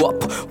wap wap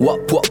wap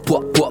wap wap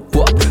wap wap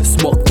wap.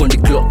 Smoke on the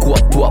clock,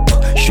 wap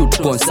wap. Shoot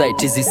on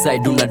sight, easy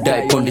side, una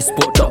die on the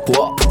spot. Up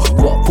wap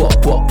wap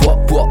wap wap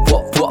wap wap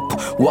wap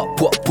wap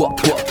wap wap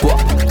wap wap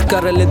wap.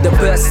 Currently the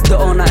best, the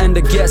owner and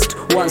the guest.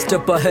 One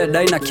step ahead,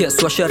 aina case,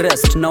 washa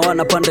rest. Na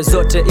wana pande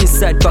zote, east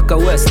side paka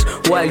west.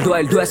 Wild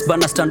wild west,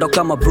 bana stand up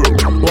kama bro.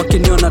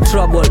 Wakiniona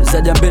trouble,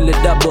 zaja mbili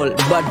double.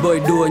 Bad boy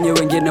duo nye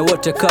wengine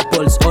wote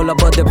couples. All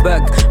about the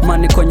bag,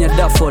 money kwenye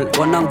duffel.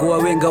 Wanangu wa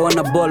winga,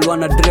 wana ball,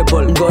 wana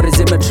dribble. Ngori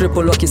zime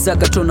triple,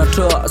 wakisaka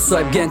tunatoa.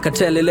 Swipe gang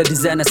kateli, ile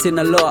designer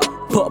sina loa.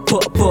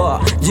 Po,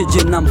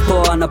 jiji na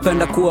mpoa.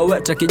 Anapenda kuwa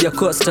weta, kija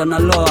costa na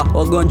loa.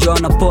 Wagonjwa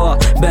wanapoa,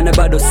 bene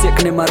bado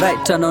sick ni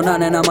right.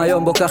 Anaonane na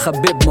mayombo ka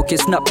Habib.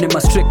 Mukisnap ni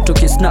ma-strict,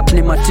 tukisnap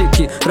ni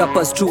matiki.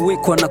 Rappers too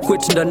weak, wana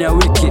quit ndani ya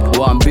wiki.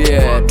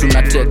 Waambie,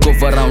 tuna take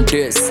over round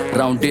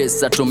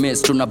this, at to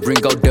miss, tuna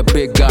bring out the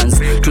big guns.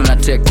 Tuna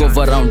take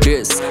over round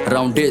this,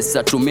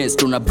 at to miss,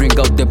 tuna bring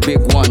out the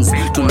big ones.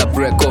 Tuna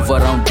break over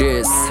round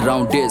this,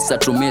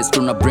 at to miss,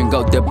 tuna bring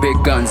out the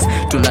big guns.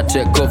 Tuna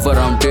take over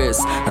round this,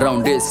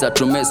 at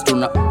to miss,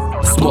 tuna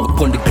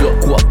smoke on the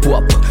clock, wap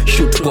wap.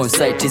 Shoot on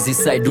sight, easy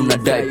side, una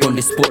die on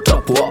the spot.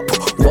 Up wap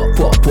wap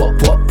wap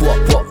wap wap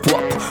wap wap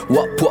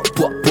wap wap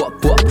wap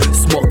wap wap.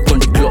 Smoke on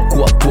the clock,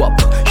 wap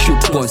wap.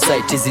 Shoot on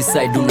sight, easy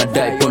side, una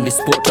die on the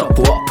spot. Up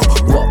wap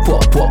wap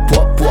wap wap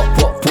wap wap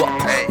wap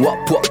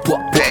wap wap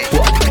wap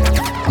wap.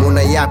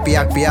 Muna yapi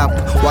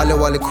wale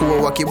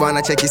walikuwa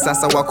wakibana cheki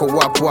sasa wako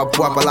wap wap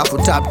wap. Alafu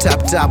tap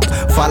tap tap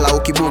fala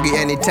ukibugi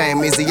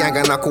anytime easy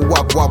yanga na ku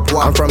wap wap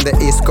wap. I'm from the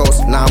east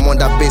coast, now I'm on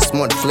that beast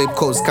mode. Flip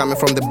coast, coming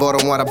from the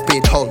bottom what a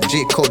pit hole.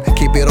 G code,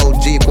 keep it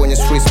OG kwenye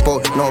street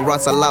sport. No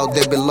rats allowed,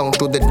 they belong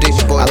to the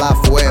dish boy.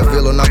 Alafu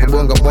vilo na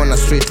kubonga bona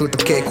street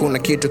tutoke. Kuna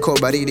kitu ko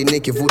baridi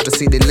nikivuta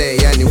si delay.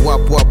 Yani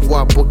wap wap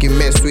wap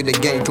ukimess with the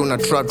gang. Tuna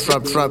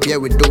trap, yeah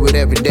we do it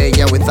every day.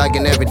 Yeah we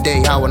thugging every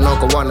day, how I know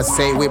wanna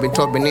say. We been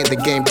topping in the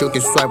game,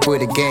 tukiswipe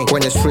with the gang.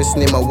 Kwenye streets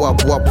ni ma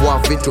wap wap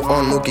wap. Vitu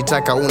on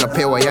ukitaka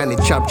unapewa yani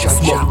chap chap.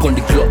 Smoke on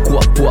the clock,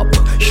 wap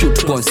wap.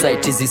 Shoot on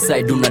sight, easy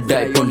side, una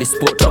die on the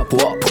spot. Up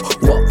wap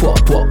wap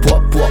wap wap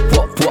wap wap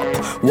wap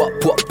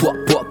wap wap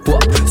wap wap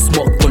wap.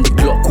 Smoke on the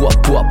clock,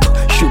 wap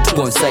wap. Shoot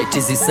on sight,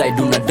 easy side,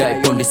 una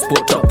die on the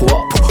spot. Up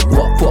wap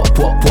wap wap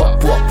wap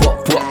wap wap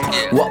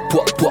wap wap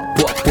wap wap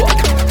wap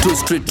wap. Too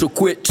street to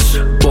quit,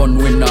 born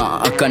winner.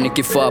 Akani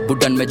kifaa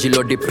buda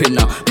nimejilodi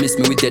pina. Miss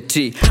me with the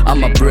tea,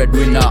 I'm a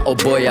breadwinner. Oh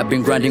boy, I've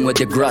been grinding where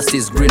the grass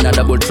is greener.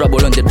 Double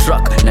trouble on the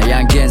track, na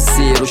young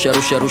NC.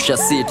 Rusha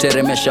C,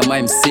 teremesha my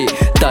MC.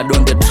 Third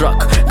on the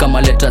track,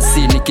 kama letter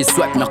C.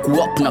 Nikiswipe na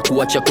kuwap na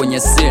kuwacha kwenye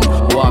scene.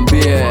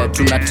 Waambie,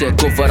 tuna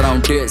take over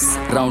round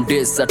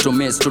this, at to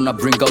miss, tuna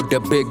bring out the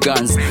big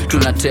guns.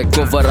 Tuna take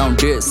over round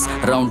this,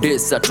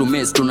 at to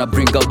miss, tuna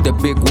bring out the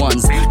big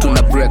ones.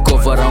 Tuna break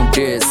over round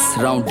this,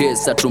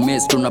 at to miss,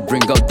 mess, tuna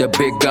bring out the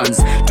big guns.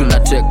 Tuna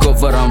take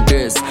over round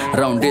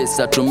this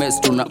atu mess,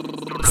 tuna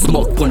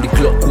smoke on the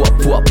clock,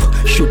 wap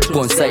wap. Shoot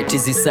on sight,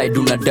 easy side,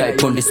 una die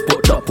on the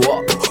spot up,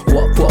 wap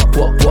wap wap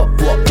wap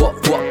wap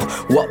wap wap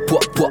wap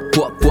wap wap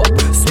wap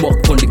wap.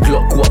 Smoke on the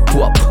clock, wap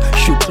wap.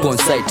 Shoot on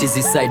sight,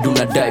 easy side,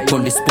 una die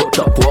on the spot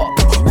up, wap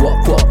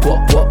wap wap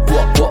wap wap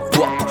wap wap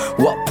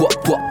wap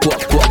wap wap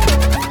wap wap.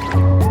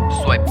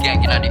 Swipe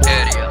gang in the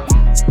area.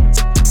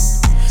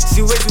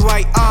 Siwezi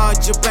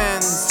waiaje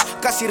Benz,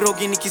 kasi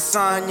rogi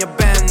nikisanya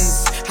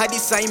Benz. Hadi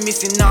sai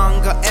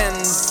misinanga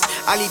ends,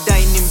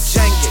 alidai ni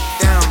mjenge,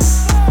 damn.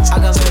 I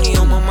got money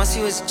on my mind,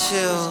 siwezi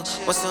chill.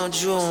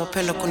 Wasionjua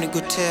wapenda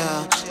kunigotea.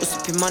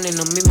 Usipimane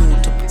na mimi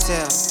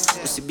utapotea,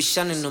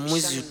 usibishane na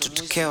mwizi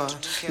utatokewa.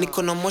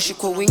 Niko na moshi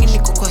kwa wingi,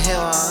 niko kwa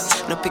hewa.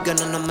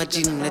 Napigana na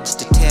majini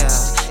najitetea.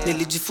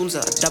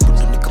 Nilijifunza adabu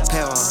ndo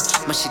nikapewa.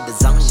 Mashida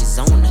zangu ni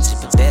zangu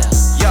najibebea.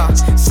 Yeah,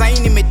 sai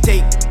nime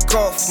take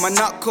off my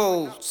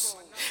knuckles,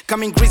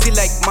 coming greasy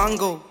like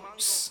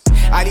mangoes.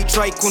 Ali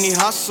try kuni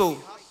hustle,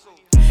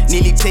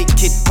 nili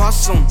take it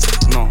possum.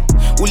 No,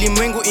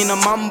 ulimwengu ina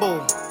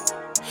mambo,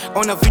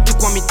 ona vitu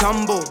kwa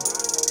mitambo.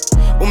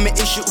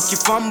 Umeishi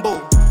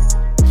ukifambo,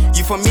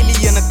 you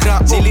familiar na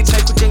grabo.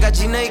 Nilitry kujenga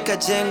jina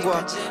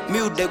ikajengwa.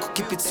 Me udai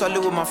keep it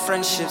solid with my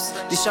friendships.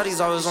 These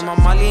shorties always on my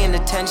molly and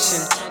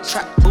attention.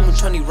 Trap boom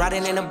 20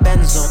 riding in a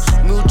benzo.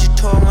 Me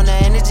ujitoa wana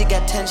energy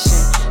got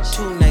tension.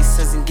 Too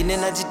nice zingine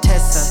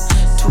najitesa.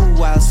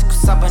 Too wild siku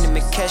saba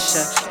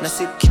nimekesha. Na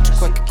si kitu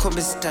kwa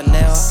kikombe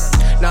sitalewa.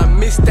 Na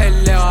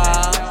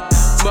mistelewa,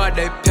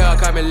 mada ipewa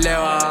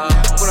kamelewa.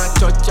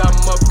 Unachocha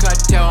mob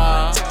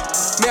katewa,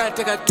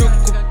 miataka tu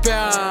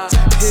kupea.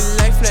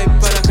 Hii life na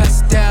iparaka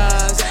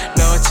stairs.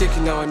 Now I'm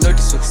checking, now I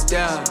notice with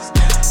stairs.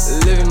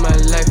 Living my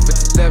life but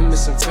to them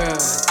is unfair.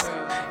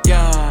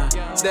 Yeah,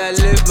 that I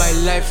live my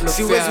life no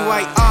fair. Siwezi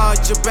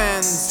waiaje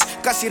Benz,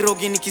 kasi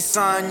rogi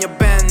nikisanya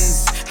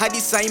Benz.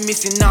 Hadi sai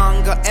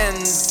misinanga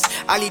ends,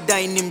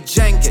 alidai ni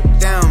mjenge,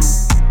 damn.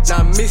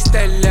 Na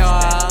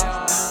mistelewa,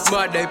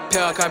 mada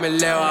ipewa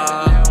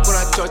kamelewa.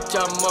 Unachocha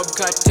mob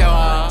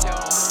katewa,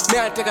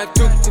 miataka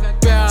tu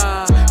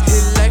kupea.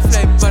 Hii life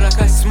na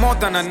iparaka. It's more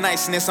than a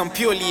niceness, I'm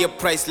purely a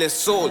priceless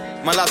soul.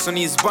 My last one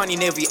is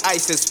burning every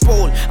ISIS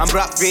pole. I'm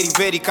rap very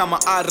very kama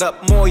Arab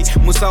Moi.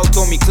 Musao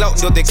told me clout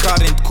ndo the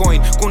current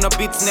coin. Kuna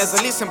beats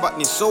neza listen but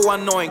ni so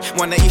annoying.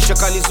 Mwanaisha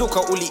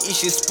kalizuka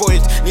uliishi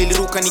spoiled.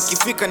 Niliruka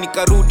nikifika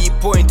nikarudi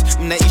point.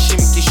 Mnaishi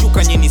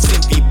mkishuka nyeni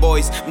simpy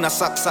boys. Mna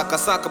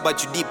saka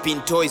but you deep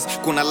in toys.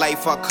 Kuna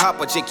life hack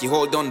hapa cheki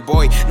hold on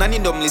boy. Nani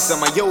ndo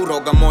mlisema yo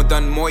roga more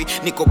than moi.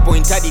 Niko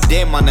point hadi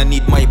dem and I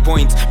need my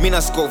point.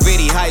 Mina score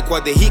very high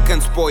kwa the he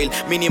can spoil.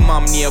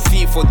 Minimum ni a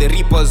fee for the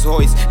reaper's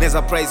hoist.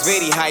 Neza price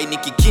very high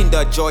niki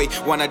kinder joy.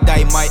 Wanna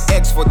die my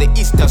ex for the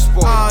Easter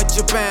spoil.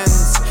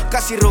 Benz,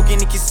 kasi rogi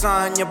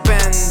nikisanya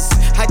Benz.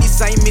 Hadi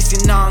sai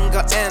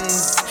misinanga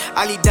ends,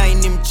 alidai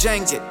ni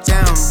mjenge,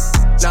 damn.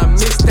 Na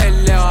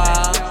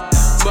mistelewa,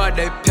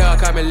 mada ipewa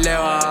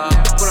kamelewa.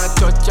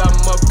 Unachocha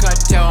mob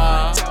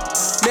katewa,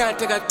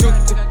 miataka tu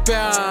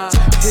kupea.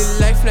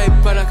 Hii life na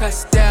iparaka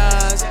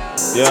stairs.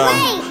 Yeah,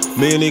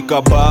 mini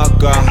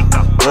kabaka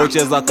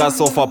Rocheza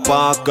kasofa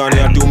paka. Ni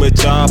ati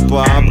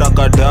umechapa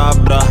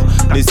abrakadabra.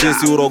 Ni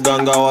sisi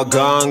uroganga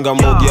waganga.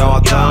 Mogia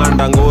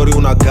wakanda ngori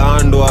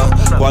unakandwa.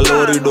 Kwa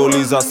lori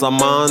doli za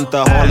Samantha.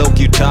 Hole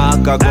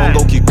ukitaka gonga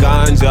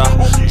ukikanja.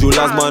 Juu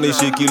lazima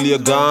nishikilie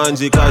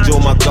ganji. Kajo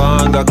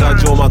makanga,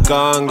 kajo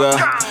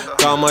makanga.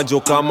 Kama jo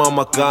kama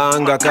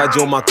makanga.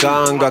 Kajo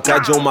makanga,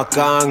 kajo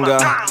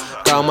makanga.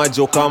 Kama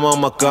jo kama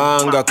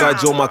makanga,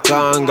 kajo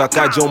makanga,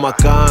 kajo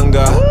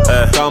makanga.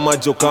 Kama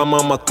jo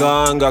kama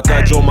makanga,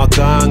 kajo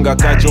makanga,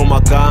 kajo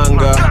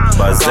makanga.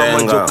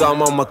 Kama jo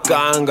kama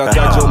makanga,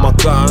 kajo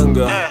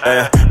makanga.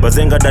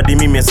 Bazenga dadi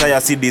mi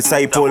Messiah si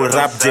disciple.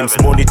 Rap James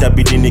Bond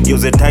itabidi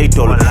nigeuze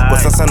title. Kwa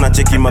sasa na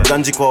cheki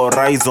maganji kwa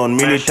horizon.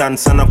 Militant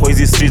sana kwa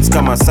hizi streets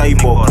kama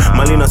cyborg.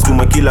 Mali na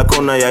skuma kila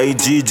kona ya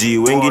Ijiji.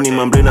 Wengi ni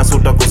mambrena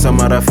sota kosa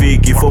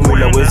marafiki.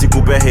 Formula wezi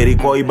kupea heri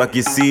kwa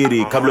ibaki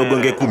siri. Kabla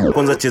ugonge kubu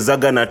kwanza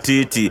chezaga na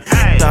titi.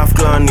 Tough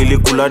clan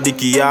ilikuladi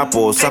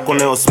kiapo. Sako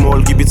leo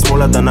small, keep it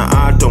smaller than an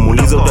atom.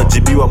 Uliza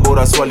utajibiwa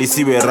bora swali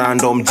siwe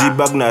random.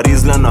 G-Bag na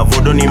Rizla na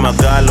Vodo ni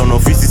magalon.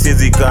 Ofisi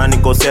siezi kaa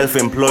niko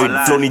self-employed.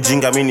 Flow ni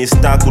jinga mini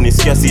stack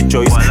unisikia si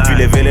choice.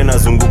 Vile vele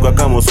nazunguka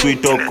kama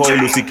sweet or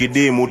coil.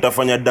 Usikidimu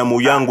utafanya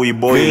damu yangu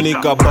iboil. Mini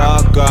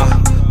kabaka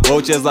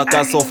Rocheza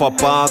kasofa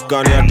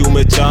paka. Ni ati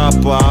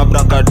umechapa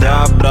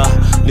abrakadabra.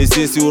 Ni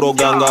sisi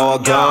uroganga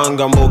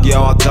waganga. Mbogia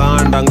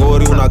wakanda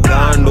ngori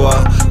unakandwa.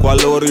 Kwa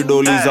lori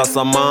doli za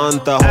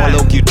Samantha. Hole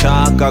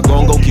ukitaka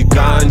gonga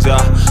ukikanja.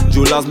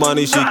 Juu lazima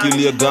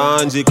nishikilie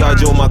ganji.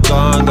 Kajo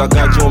makanga,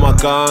 kajo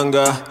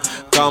makanga.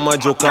 Kama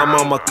jo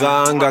kama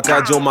makanga,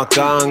 kajo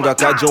makanga,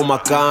 kajo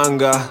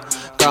makanga.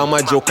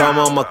 Kama jo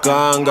kama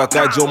makanga,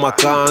 kajo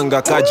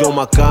makanga, kajo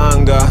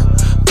makanga.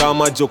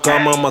 Kama jo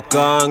kama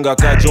makanga,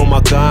 kajo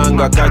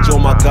makanga, kajo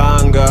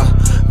makanga.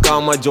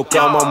 Kama jo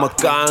kama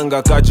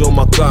makanga, kajo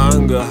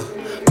makanga.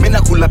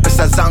 mina kula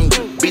pesa zangu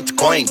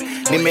Bitcoin,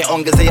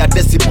 nimeongezea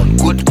decimal,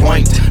 good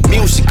point. Mi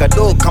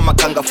ushikado kama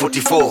kanga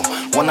 44,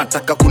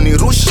 wanataka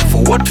kunirusha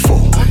for what for?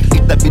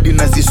 Itabidi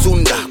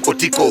nazisunda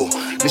kotiko,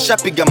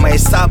 nishapiga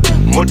mahesabu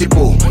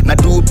multiple, na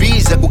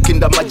dubiza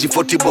kukinda maji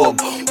 40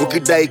 bob.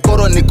 Ukidai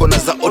koro niko na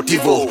za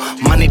otivo,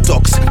 money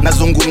talks,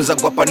 nazungumza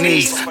kwa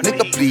panis.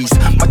 Nigga please,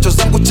 macho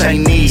zangu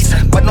Chinese,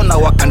 bado na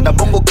wakanda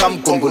bongo kam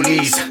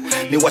Congolese.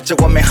 Ni wache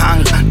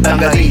wamehanga,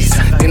 dangaris,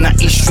 nina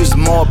issues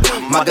mob,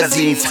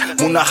 magazines.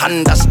 Muna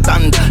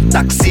understand,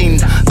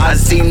 taxin,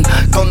 azin,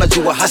 kauna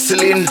jua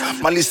hustling.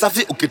 Mali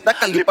safi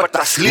ukitaka lipa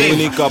taslim.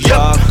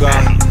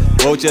 Nikabaka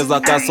Ocheza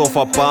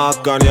kasofa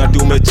paka ni ati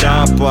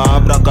umechapa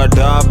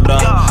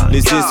abracadabra.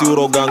 Ni sisi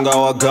uroganga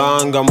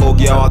waganga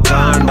mbogi ya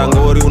wakanda.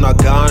 Ngori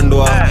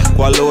unagandwa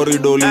kwa lori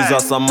doli za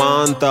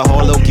Samantha.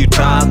 Hola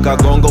ukitaka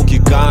gonga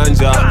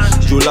ukikanja,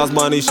 juu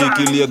lazima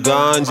nishikilie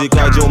ganji.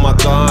 Kajo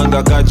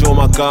makanga, kajo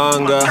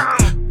makanga.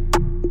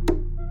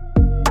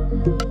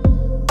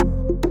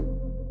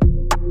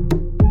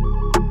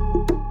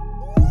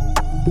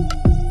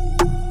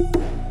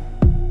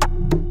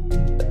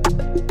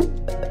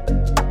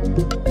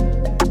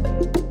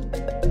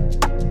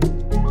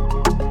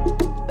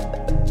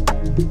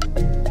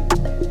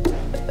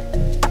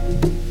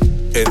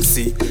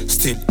 MC,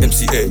 still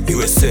MCA,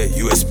 USA,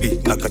 USB,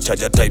 naka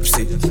charger type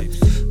C.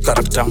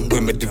 Character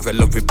ngweme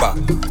develop viba,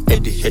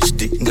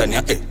 ADHD, ndani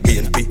ya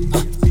BNP.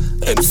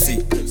 MC,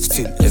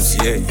 still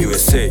MCA,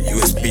 USA,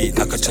 USB,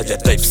 naka charger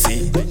type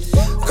C.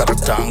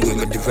 Character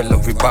ngweme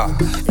develop viba,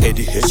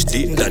 ADHD,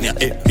 ndani ya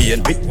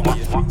BNP.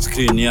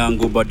 Screen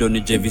yangu bado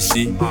ni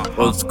JVC,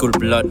 old school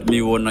blood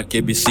mi wona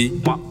KBC.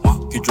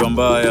 Kichwa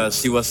mbaya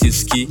siwa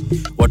siski,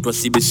 watu wa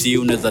CBC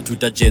unaweza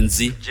tuita Gen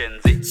Z.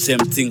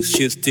 Same things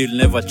she still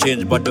never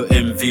change, bado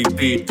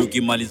MVP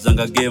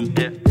tukimalizanga game.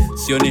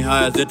 Sioni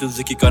haya zetu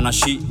zikikana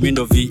shi,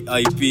 mindo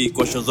VIP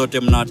kwa show zote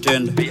mna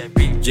attend.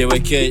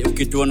 JYK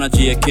ukituona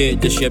GK,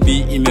 jeshi ya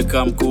B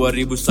imekaa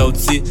mkuharibu South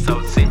C.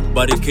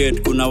 Barricade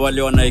kuna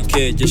wale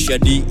wanaike, jeshi ya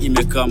D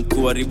imekaa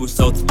mkuharibu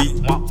South B.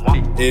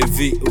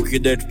 AV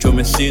ukidai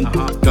tuchome scene,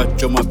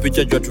 kachoma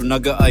picha jua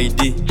tunaga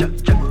ID.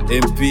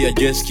 MP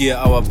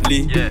ajeskia our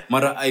plea,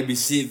 mara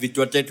IBC vitu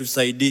watatu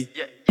saidi.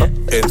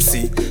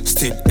 MC,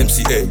 still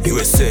MCA,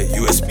 USA,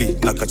 USB,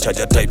 naka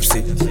charger type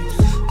C.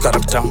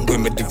 Character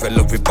ngweme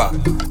develop viba,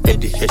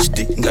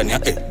 ADHD, ndani ya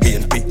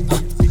BNP.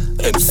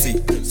 MC,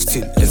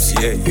 still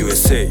MCA,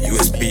 USA,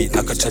 USB,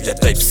 naka charger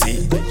type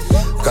C.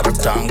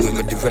 Character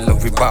ngweme develop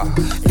viba,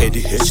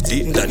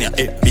 ADHD, ndani ya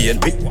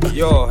BNP.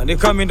 Yo, ni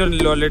kama ndo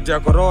niliwaletea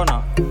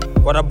corona.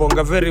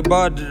 Wanabonga very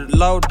bad,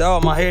 loud,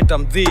 hawa maheta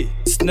mdhi.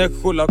 Snake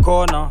kula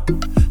kona,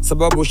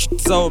 sababu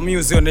shit zao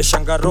music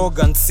oneshanga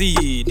arrogance.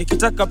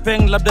 Nikitaka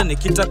peng labda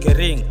nikitaka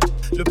ring,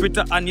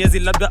 Lupita Anyezi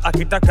labda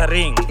akitaka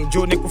ring.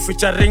 Juu ni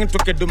kuficha ring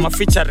tukeduma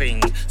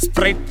featuring.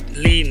 Sprite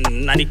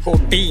lean na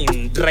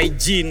nicotine, dry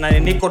gin na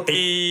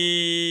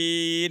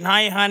nicotine.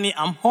 Hi honey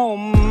I'm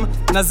home,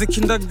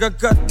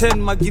 nazikindergarten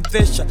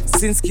magidesha.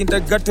 Since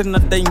kindergarten na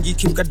daingi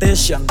Kim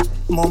Kardashian.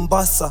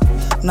 Mombasa,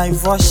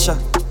 Naivasha,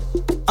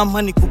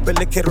 ama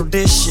nikupeleke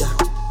Rhodesia,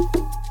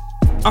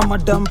 ama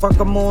dampa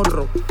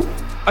kamoro,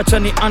 acha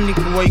ni ani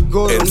kuwa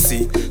Igoro.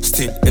 MC,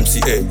 still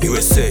MCA,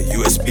 USA,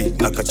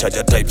 USB, naka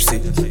charger type C.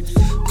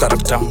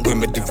 Character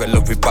ngweme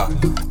develop viba,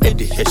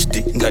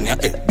 ADHD, ndani ya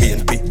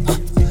BNP.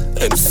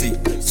 MC,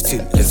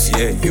 still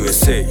MCA,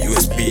 USA,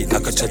 USB,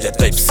 naka charger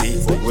type C.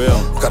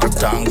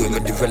 Character ngweme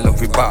develop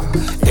viba,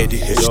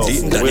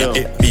 ADHD, ndani ya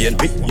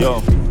BNP.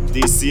 Yo,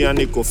 this year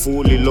niko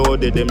fully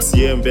loaded.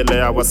 MCA mbele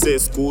ya wase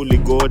skuli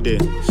gode.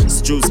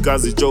 Sijus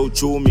kazi jo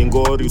uchumi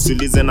ngori.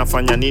 Usilize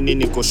nafanya nini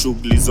niko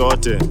shughuli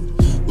zote.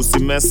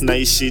 Usimes na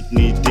ishit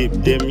ni deep.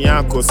 Dem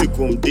yako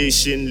siku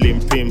mdishin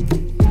limpimp.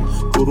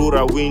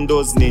 Kurura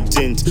windows ni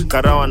tint.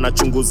 Karawa na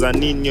chunguza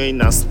ninyo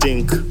ina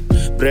stink.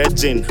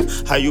 Bredgin,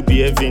 how you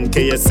behaving?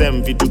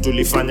 KSM vitu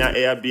tulifanya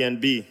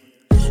Airbnb.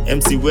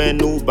 MC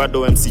wenu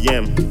bado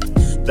MCM.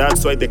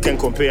 That's why they can't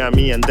compare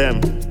me and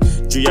them.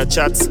 Juu ya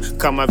chats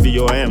kama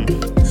VOM,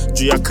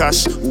 juu ya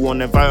cash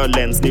uone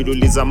violence.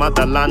 Niluliza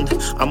motherland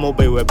ama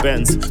ubewe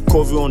Benz.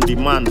 Kovi on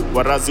demand,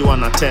 warazi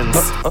wana tens.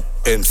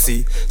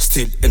 MC,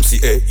 still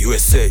MCA,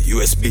 USA,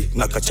 USB,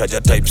 naka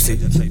charger type C.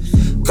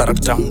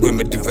 Character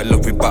ngweme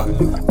develop viba,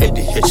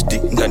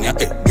 ADHD, ndani ya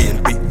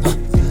BNP.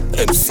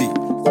 MC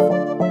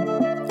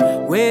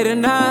Wait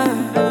na,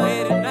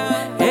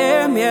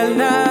 Emiel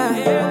na,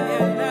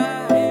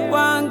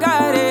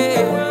 Wangare.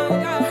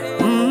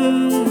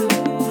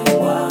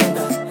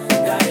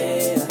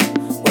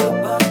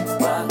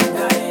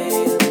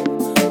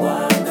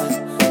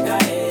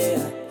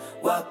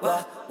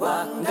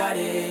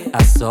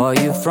 I saw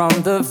you from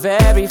the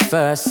very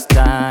first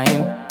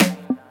time.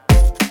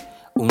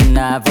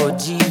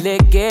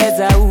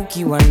 Unavojilegeza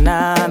ukiwa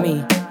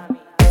nami.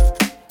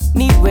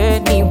 Niwe,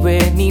 niwe,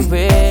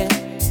 niwe,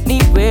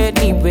 niwe,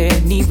 niwe,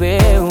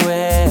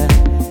 niwewe.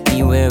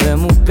 Niwewe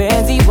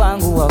mpenzi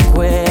wangu wa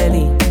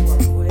kweli.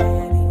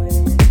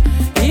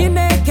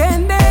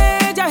 Inekende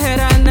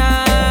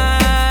jaherana,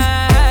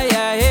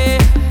 ya he,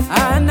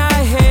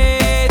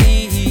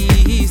 anaheri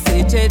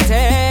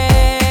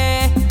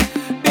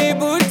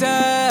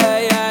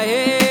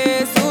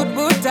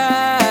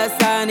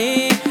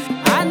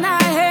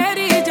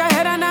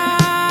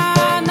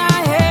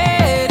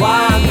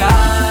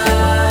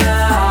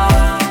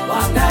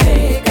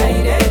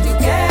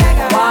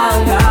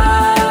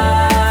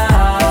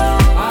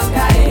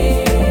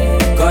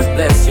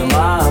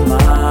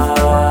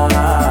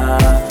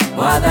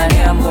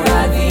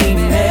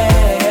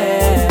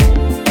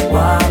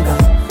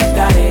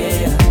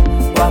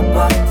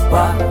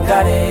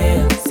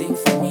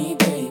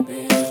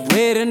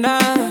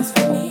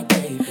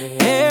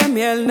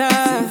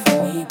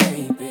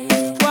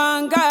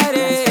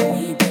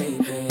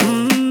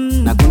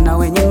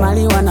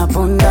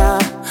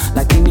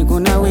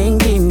kuna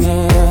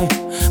wengine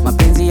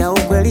mapenzi ya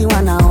ukweli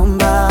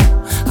wanaomba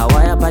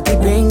hawayapati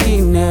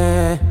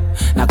pengine,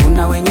 na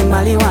kuna wenye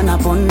mali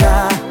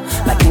wanaponda,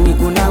 lakini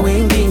kuna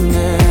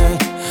wengine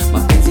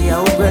mapenzi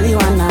ya ukweli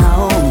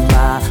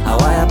wanaomba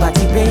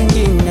hawayapati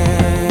pengine.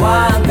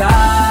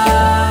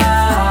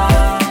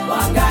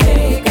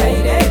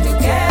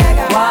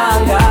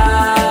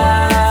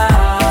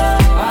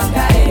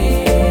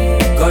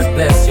 God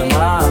bless your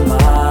mama.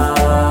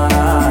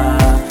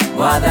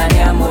 Wadhani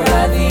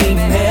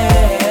amuradhime.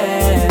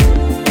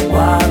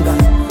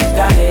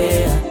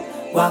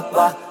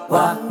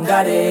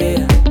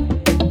 Wangare.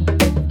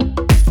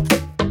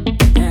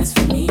 Dance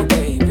for me,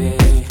 baby.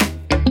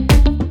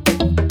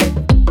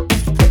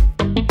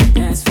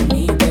 Dance for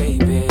me,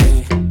 baby.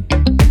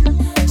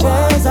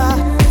 Cheza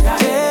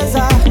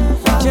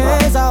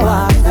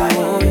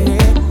wakuone.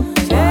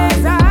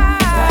 Cheza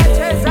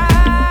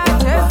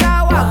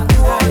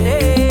wakuone.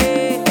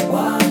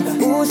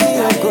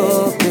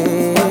 Usiogope,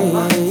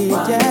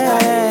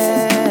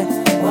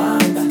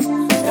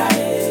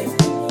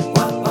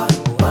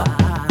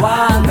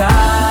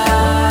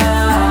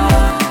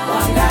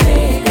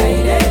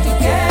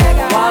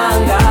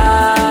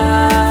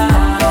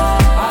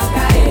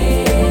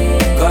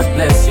 God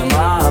bless your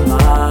mama.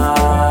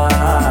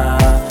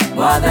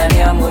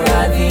 Wadhani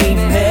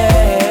amuradhime.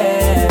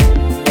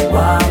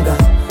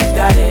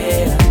 Wangare.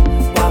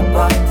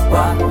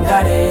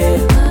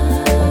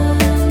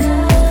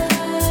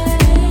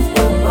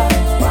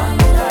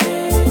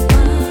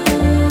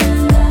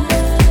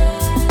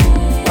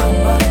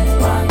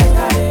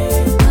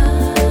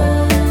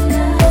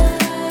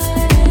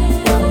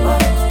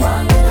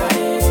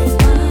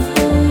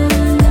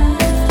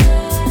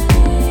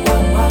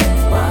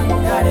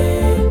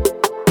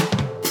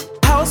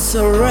 house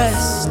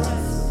arrest.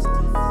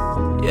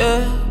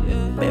 Yeah,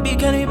 baby,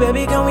 can we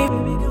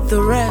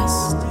the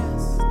rest?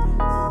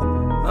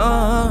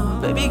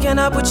 Baby, can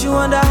I put you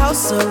under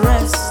house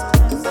arrest?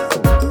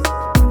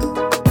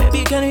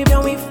 Baby,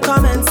 can we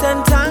comments and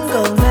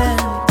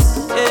entanglements?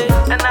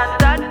 Yeah, and at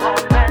that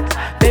moment,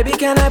 baby,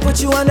 can I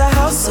put you under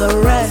house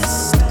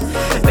arrest?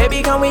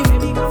 Baby, can we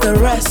the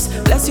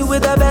rest? Bless you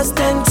with the best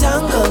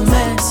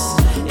entanglements.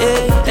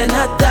 Yeah, and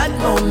at that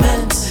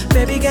moment,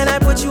 baby, can I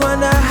put you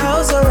under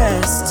house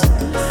arrest?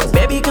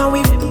 Baby, can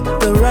we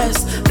the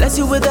rest? Bless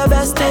you with the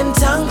best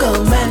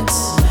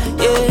entanglements.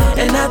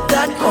 Yeah, and at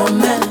that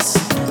moment,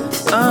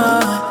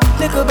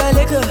 little by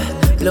little,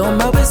 blow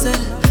my whistle.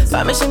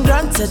 Permission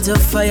granted to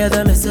fire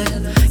the missile.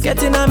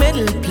 Get in the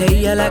middle, play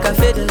you like a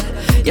fiddle.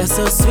 You're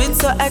so sweet,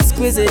 so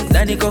exquisite.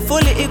 Daniko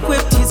fully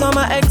equipped, he's on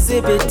my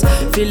exhibit.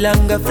 Feel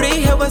longer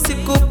free, how was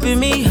it copy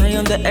me? High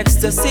on the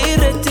ecstasy,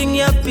 rating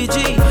ya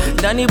PG.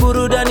 Danny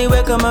Buru, Danny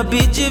weka my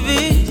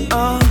BGV.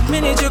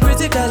 Me need you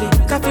critically.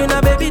 Kafi na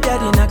baby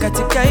daddy, na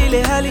katika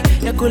ile hali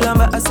ya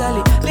kulamba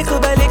asali. Little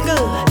by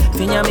little,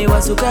 finyami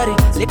wa sukari.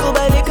 Little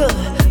by little,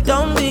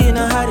 don't be in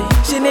a hurry.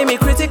 She need me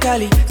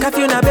critically.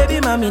 Kafi na baby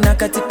mami, na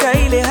katika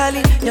ile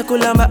hali ya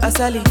kulamba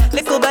asali.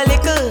 Little by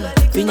little,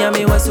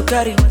 finyami wa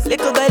sukari.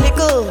 Little by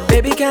little,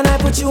 baby, can I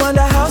put you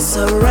under house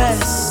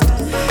arrest?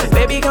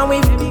 Baby, can we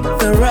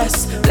the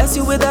rest? Bless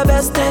you with the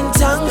best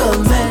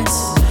entanglements.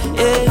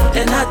 Yeah,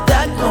 and at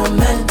that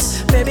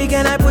moment, baby,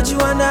 can I put you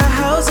under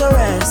house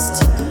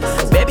arrest?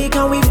 Baby,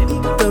 can we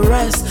the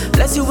rest?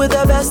 Bless you with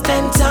the best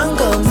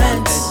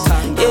entanglements.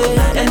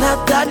 Yeah, and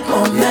at that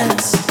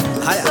moment,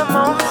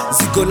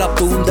 zigo la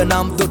punda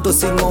na mtoto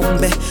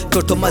sing'ombe,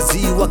 toto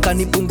maziwa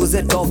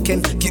kanipunguze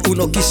token,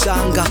 kiuno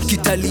kishanga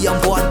kitalia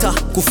mbwata,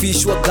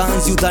 kufishwa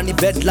ganzi udhani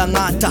bed la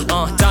ngata.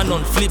 Turn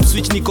on flip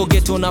switch niko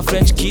ghetto na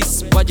French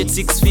kiss, budget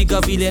 6 figure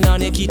vile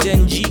nane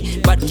kiten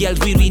G, bad girl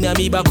wiri na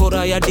mi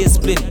bakora ya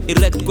discipline,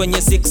 erect kwenye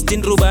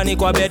 16 rubani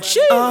kwa bed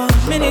shit.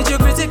 Me need you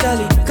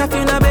critically,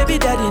 kafi na baby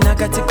daddy na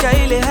katika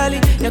ile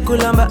hali ya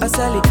kulamba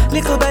asali.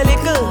 Little by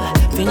little,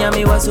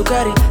 finyami wa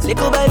sukari.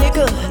 Little by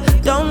little,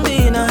 don't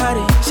be in a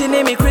hurry. She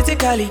need me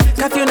critically.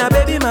 Kafi na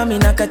baby mami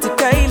na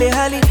katika ile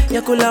hali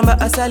ya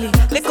kulamba asali.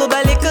 Little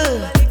by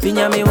little,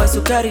 finyami wa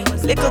sukari.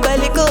 Little by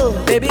little,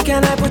 baby,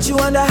 can I put you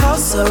under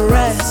house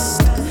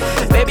arrest?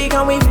 Baby,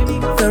 can we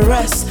the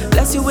rest?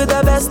 Bless you with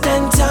the best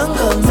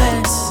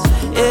entanglements.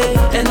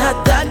 Yeah, and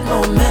at that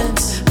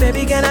moment,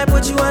 baby, can I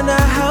put you under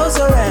house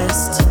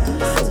arrest?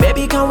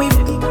 Baby, can we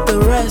the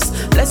rest?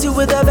 Bless you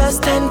with the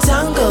best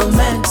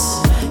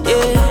entanglements.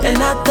 Yeah,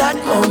 and at that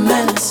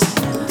moment,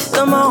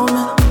 the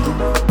moment,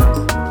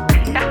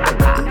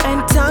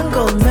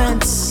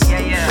 entanglements.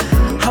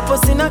 Hapo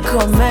sina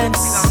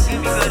comments.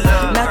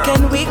 Now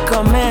can we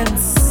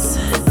commence?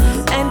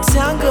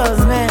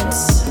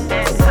 Entanglements.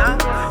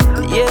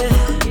 Yeah,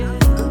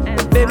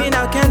 baby,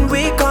 now can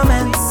we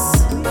commence?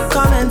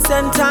 Comments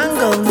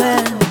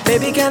entanglement.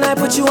 Baby, can I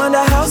put you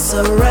under house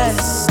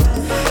arrest?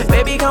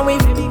 Baby, can we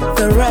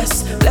the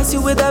rest? Bless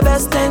you with the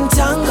best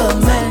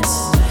entanglements.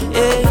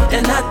 Yeah,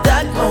 and at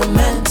that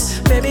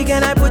moment, baby,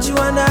 can I put you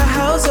under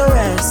house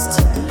arrest?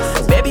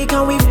 Baby,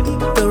 can we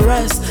the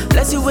rest?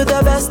 Bless you with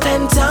the best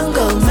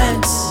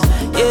entanglements.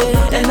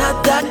 Yeah, and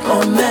at that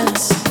moment,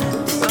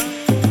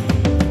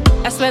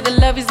 swear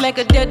the love is like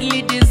a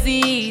deadly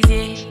disease,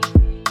 yeah.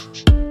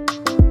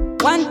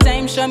 One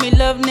time show me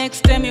love,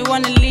 next time you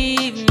wanna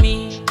leave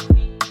me.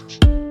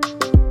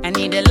 I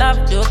need a love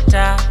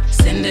doctor,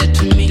 send it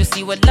to me to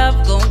see what love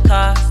gon'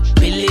 cost.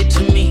 Bill it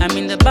to me, I'm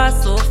in the bar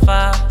so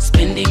far,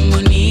 spending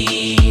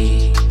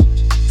money.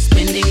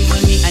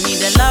 I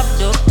need a love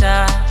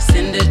doctor,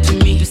 send it to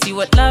me to see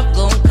what love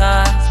gon'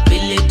 cost.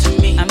 Bill it to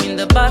me, I'm in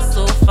the bar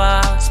so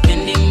far,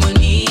 spending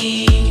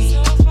money.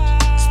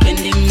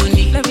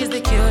 Love is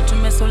the cure to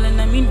my soul and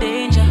I'm in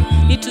danger.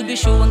 Need to be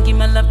sure and give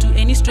my love to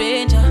any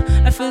stranger.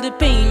 I feel the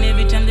pain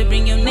every time they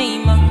bring your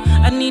name up.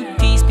 I need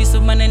peace, peace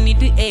of mind, I need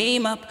to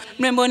aim up.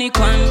 Remember ni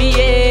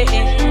kwambie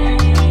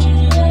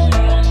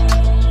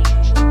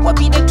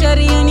wapi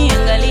daktari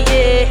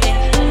uniangalie.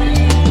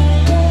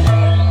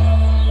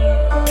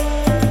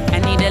 I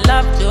need a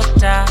love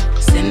doctor,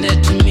 send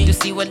it to me to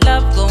see what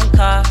love gon'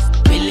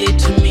 cost. Bill it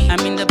to me,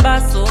 I'm in the bar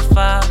so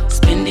far,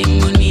 spending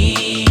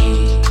money.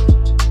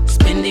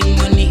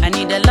 I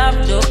need a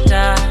love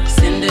doctor,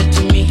 send it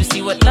to me to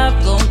see what love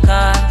gon'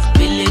 cost.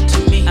 Bill it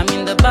to me, I'm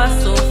in the bar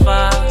so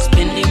far,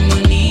 spending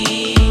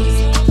money.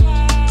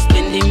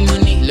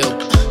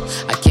 Look,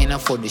 I can't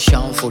afford the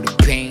shout for the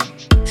pain.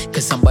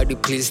 Can somebody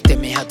please tell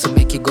me how to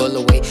make it go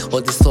away?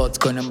 All these thoughts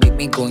gonna make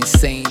me go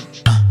insane.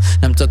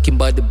 I'm talking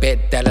about the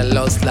bet that I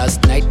lost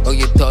last night. Oh,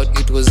 you thought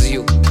it was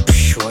you?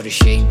 Psh, what a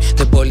shame.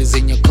 The ball is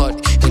in your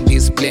court in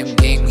this blame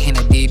game. And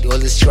I did all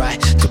this try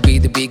to be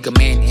the bigger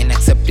man and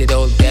accepted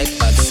all that,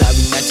 but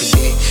sorry not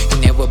today. You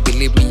never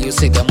believe me. You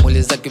said I'm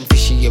always acting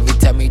fishy every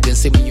time you don't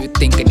see me. You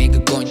think a nigga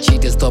gon'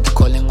 cheat and stop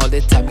calling all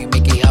the time. You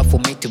make it hard for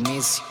me to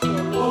miss you.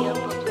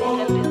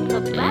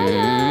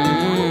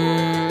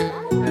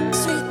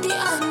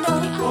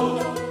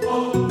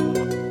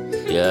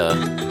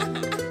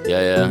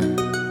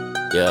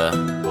 Yeah,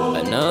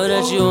 I know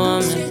that you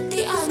want me.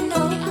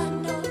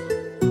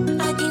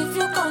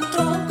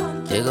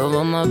 Take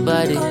over my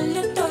body.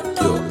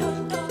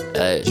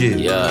 Hey,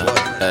 yeah,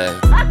 hey.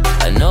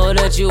 I know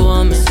that you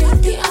want me.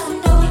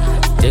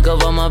 Take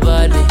over my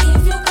body.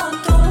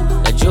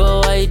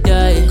 Najua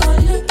waidai.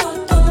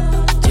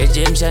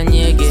 Cheche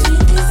mshanyege.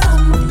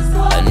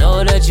 I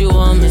know that you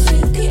want me.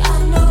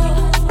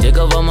 Take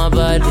over my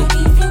body.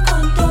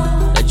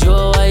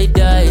 Najua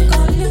waidai.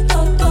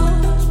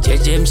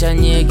 Cheche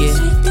mshanyege.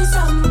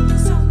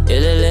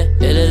 Elele,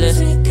 elele.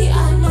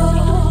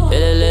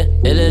 Elele,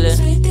 elele.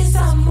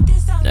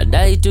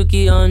 Nadai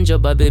tukionjo,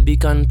 but baby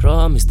can't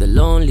promise the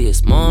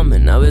loneliest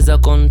moment. Naweza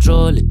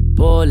control it.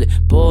 Pole,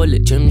 pole,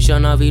 chemsha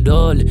na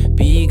vidole.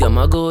 Piga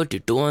magoti,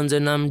 tuanze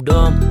na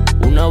mdomo.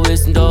 Una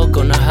waist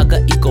ndogo na haga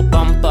iko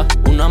pampa.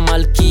 Una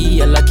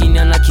malkia lakini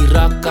ana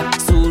kiraka.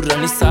 Sura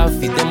ni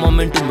safi, the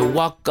moment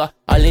umewaka.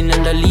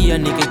 Aliniandalia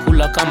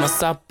nikikula kama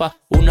sapa.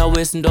 Una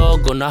waist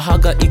ndogo na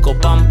haga iko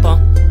pampa.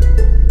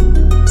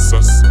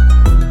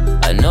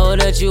 I know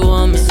that you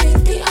want me.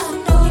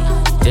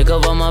 Take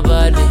over my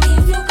body.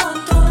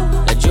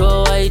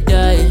 Najua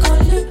waidai.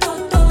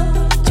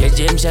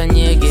 Cheche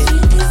mshanyege.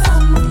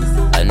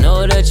 I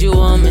know that you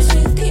want me.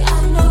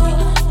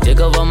 Take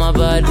over my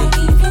body.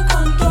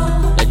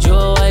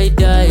 Najua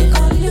waidai.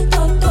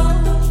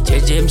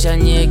 Cheche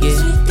mshanyege.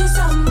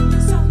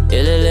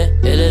 Elele,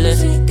 elele.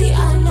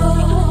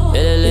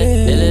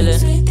 Elele, elele.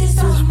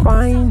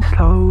 Wine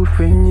slow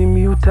kwenye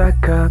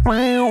miutaka.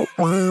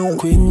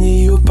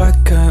 Kwenye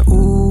yupaka.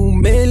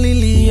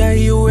 Umelilia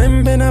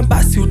yuembe na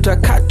basi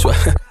utakatwa.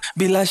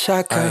 Bila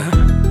shaka.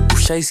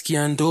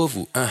 Ushaisikia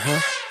ndovu,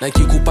 na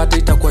kikupata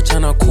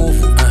itakuachana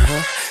kovu,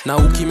 na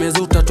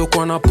ukimeza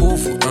utatokwa na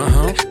povu,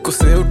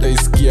 kosea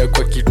utaisikia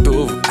kwa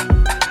kitovu.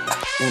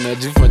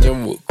 Unajifanya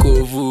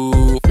mwokovu,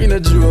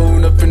 minajua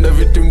unapenda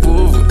vitu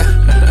mbovu.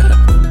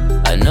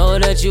 I know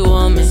that you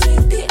want me.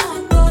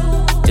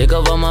 Take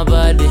over my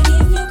body.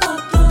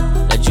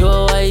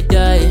 Najua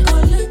waidai.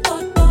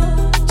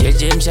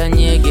 Cheche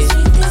mshanyege.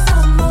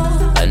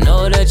 I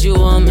know that you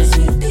want me.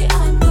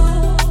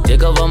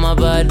 Take over my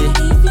body.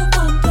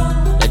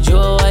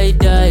 Najua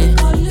waidai.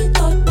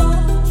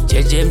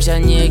 Cheche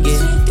mshanyege.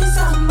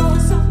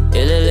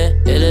 Elele,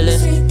 elele.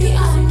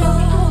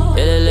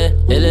 Elele,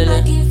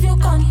 elele.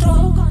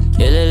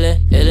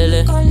 Elele,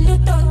 elele.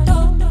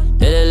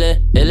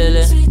 Elele,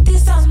 elele.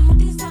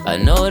 I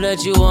know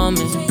that you want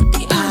me.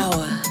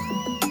 Power.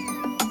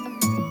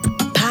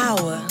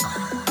 Power.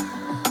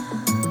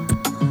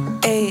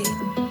 Ay.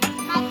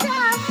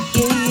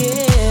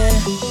 Yeah.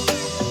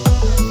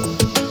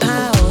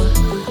 Power.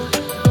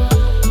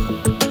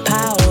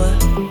 Power.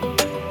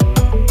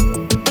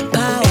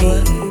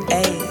 Power.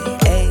 Ay.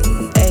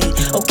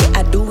 Okay,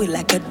 I do it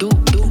like I do.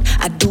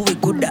 I do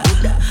it good.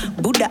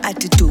 Buddha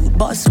attitude,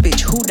 boss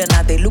bitch, who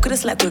now they look at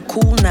us like we're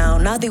cool now.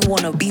 Now they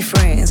wanna be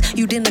friends.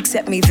 You didn't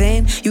accept me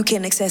then, you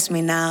can't access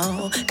me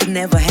now. Could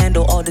never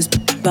handle all this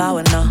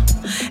power now.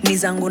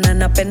 Nizangu na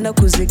napenda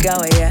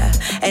kuzigawa, yeah.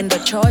 And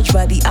they're charged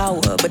by the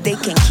hour, but they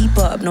can't keep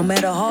up. No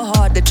matter how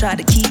hard they try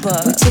to keep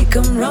up. We take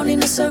them round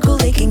in a circle,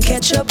 they can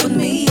catch up with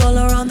me. All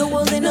around the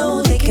world they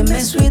know they can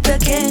mess with a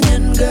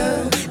Kenyan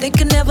girl. They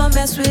can never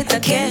mess with a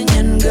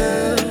Kenyan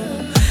girl.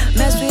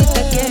 Mess with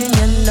a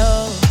Kenyan,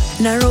 no.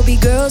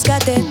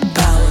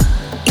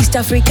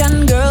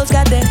 African girls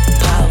got that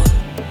power.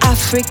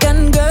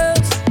 African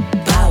girls,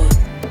 power.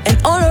 And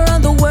all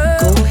around the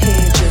world, go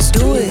ahead, just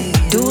do it,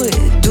 do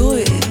it, do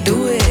it,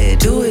 do it,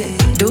 do it,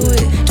 do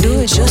it,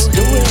 do it, just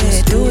do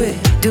it, do it,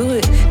 do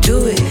it,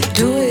 do it,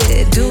 do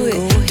it, do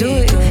it, do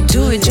it,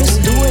 do it,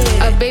 just do it.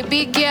 A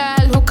baby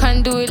girl who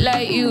can do it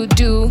like you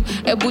do.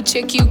 Ebu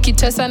check you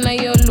kitasa na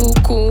yo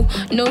luku.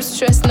 No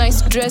stress,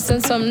 nice dress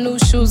and some new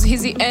shoes.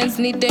 Hizi ends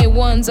ni day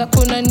ones,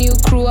 hakuna new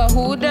crew.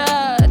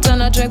 Ahuda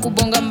tana try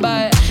kubonga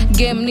mbaya.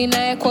 Game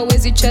ninae kwa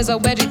wezi cheza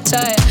we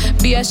retire.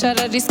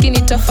 Biashara riski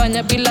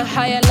nitafanya bila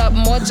haya. Lab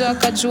moja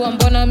kajua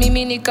mbona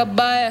mimi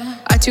nikabaya.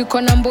 Ati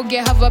uko na mboge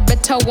have a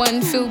better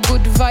one. Feel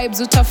good vibes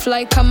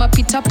utafly kama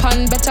Peter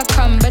Pan. Better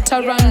come,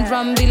 better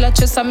run bila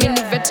chesa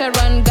mini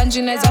veteran.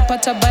 Ganji naeza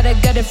pata but I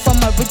get it from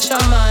a richer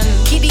man.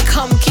 Kitty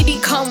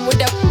come with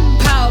that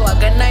power.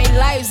 Got 9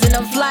 lives and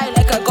I'm fly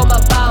like I got my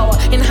power.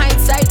 In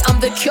hindsight I'm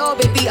the cure,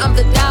 baby I'm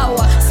the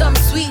dower. Some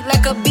sweet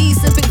like a bee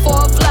sipping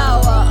for a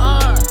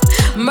flower.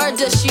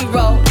 Murder she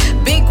wrote.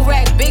 Big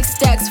rack, big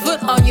stacks,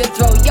 foot on your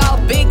throat. Y'all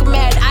big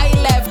mad, I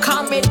left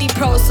comedy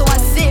pro. So I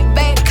sit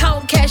back,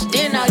 count cash,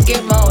 then I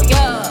get more,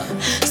 yeah.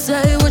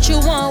 Say what you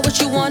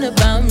want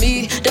about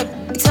me. The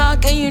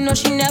talk and you know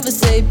she never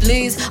say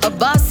please. A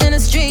boss in the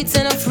streets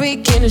and a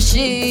freak in the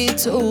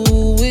sheets.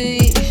 Ooh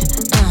wee.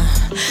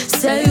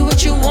 Say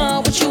what you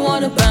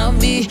want about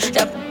me.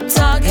 That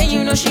talk and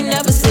you know she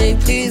never say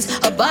please.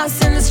 A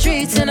boss in the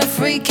streets and a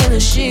freak in the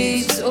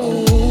sheets.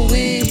 Ooh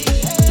wee.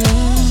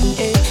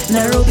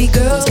 Nairobi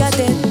girls got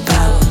that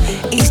power.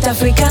 East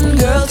African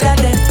girls got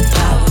that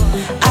power.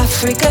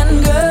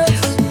 African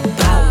girls,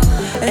 power.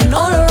 And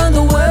all around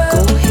the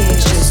world, go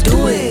ahead, just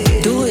do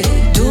it, do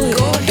it, do it,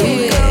 do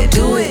it,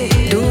 do it,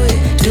 do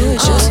it, do it,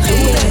 just do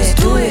it,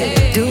 do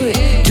it, do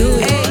it, do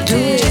it, do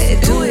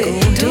it, do it,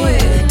 do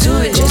it, do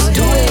it, just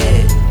do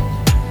it.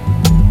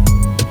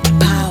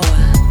 Power.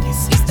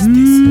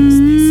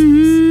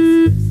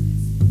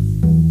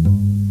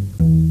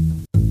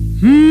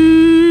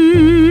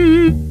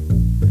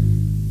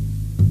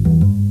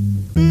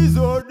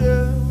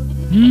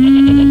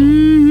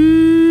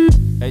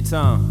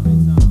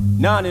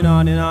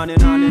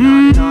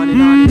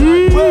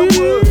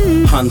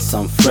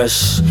 Handsome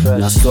fresh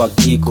na swag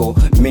iko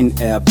min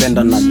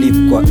penda na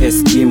live kwa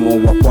Eskimo.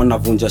 Wapona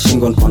vunja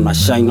shingo nkona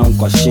shine on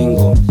kwa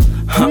shingo.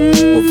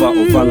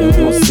 Over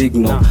no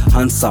signal.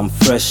 Handsome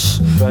fresh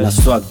na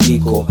swag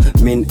iko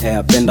min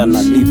penda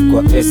na live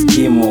kwa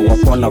Eskimo.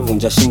 Wapona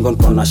vunja shingo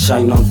nkona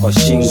shine on kwa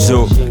shingo.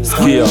 So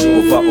skia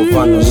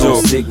over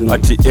no signal.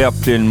 Ati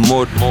airplane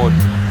mode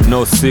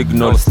no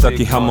signal.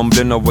 Staki hama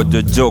mblena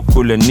wajojo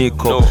kule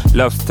niko.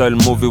 Lifestyle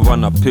movie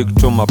wanna pick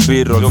to my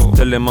B-roll.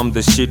 Tell them I'm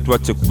the shit,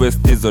 watch a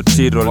quest is a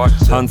T-roll.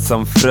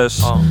 Handsome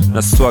fresh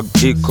na swag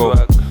iko.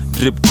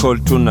 Drip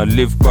cold tuna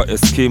live kwa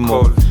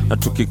Eskimo. Na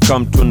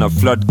tukikam tuna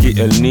flood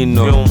ki El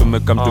Nino.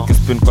 Tumekam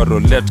tukispin kwa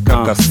roulette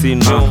ka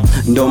casino.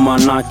 Ndo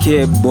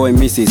manake boy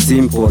misi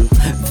simple.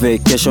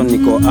 Vacation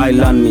niko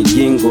island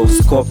Migingo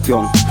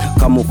Scorpion.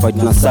 Kama fight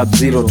na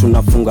Sub-Zero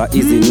tunafunga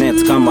easy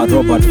net kama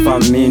Robert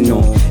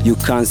Firmino. You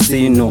can't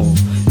see no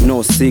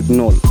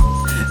signal.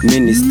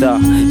 Minister,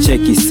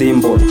 checky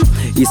symbol.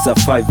 It's a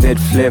 5-head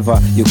flavor.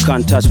 You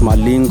can't touch my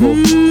lingo.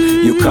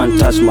 You can't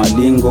touch my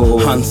lingo.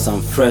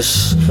 Handsome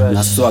fresh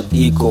na swag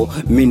iko.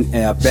 Min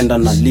penda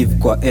na live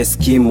kwa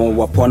Eskimo.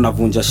 Wapona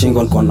vunja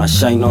shingo nkona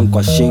shine on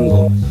kwa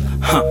shingo.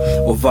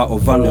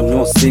 Over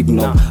no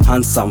signal.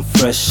 Handsome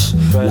fresh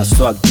na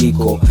swag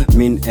iko.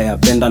 Min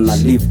penda na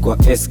live kwa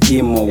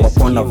Eskimo.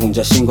 Wapona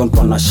vunja shingo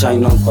nkona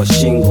shine on kwa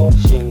shingo.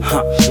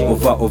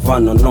 Over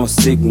no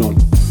signal.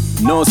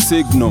 No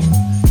signal,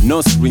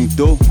 no string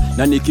though.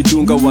 Na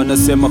nikidunga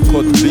wanasema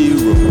code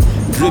zero.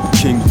 Drip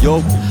king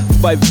yo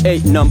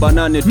 5'8" number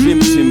 9 dream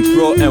team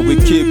pro. And we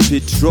keep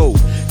it raw.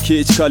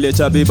 Kitch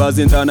kaleta bibas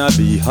in tana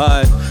be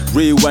high.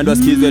 Rewind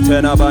waskize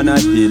tena bana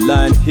he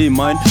line. He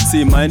mine,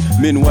 see mine.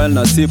 Meanwhile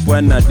na sip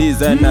when na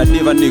design na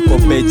diva niko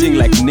Beijing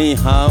like ni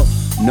hao.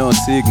 No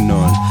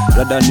signal.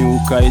 Rada ni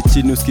ukai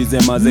chini uskize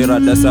mazera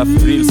dasa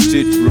real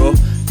street bro.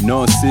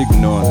 No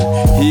signal.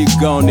 Hii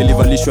gown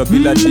nilivalishwa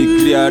bila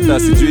degree hata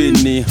sijui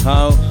ni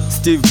how.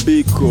 Steve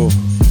Biko,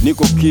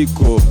 niko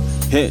kiko.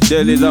 Hey,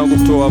 deli zangu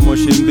kutoa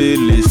moshi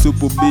mbili.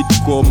 Supu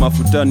bitko,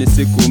 mafutani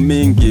siku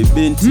mingi.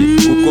 Binti,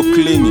 uko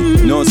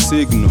clingy, no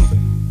signal.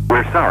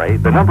 We're sorry,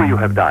 the number you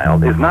have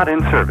dialed is not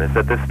in service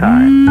at this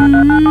time.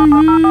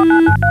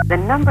 The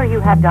number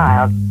you have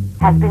dialed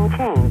has been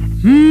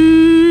changed.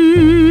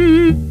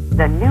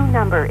 The new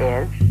number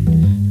is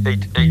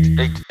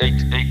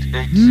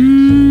 8888888.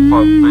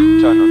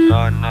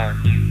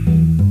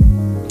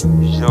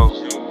 Yo,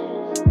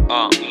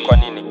 kwa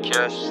nini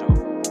kesho?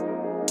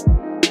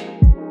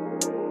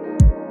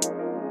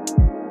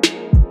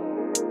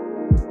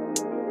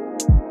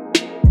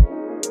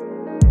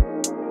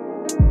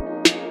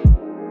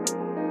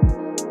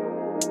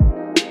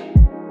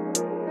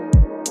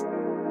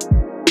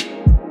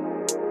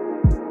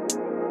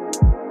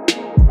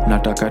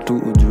 Nataka tu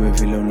ujue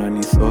vile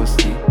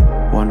unanisosi.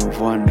 1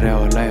 of 1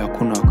 reo la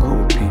hakuna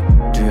kopi.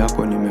 Juu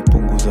yako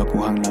nimepunguza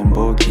kuhang na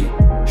mbogi.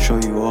 show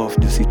you off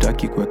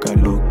jusitaki kweka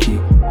loki.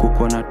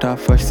 Kuko na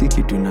tafa si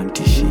kitu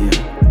inantishia,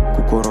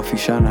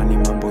 kukorofishana ni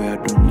mambo ya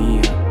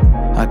dunia.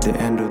 At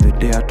the end of the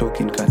day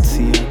atokin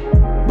katsia,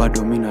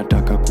 bado mi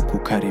nataka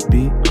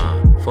kukukaribia.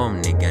 Form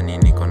ni gani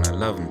niko na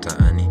love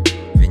mtaani,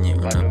 venye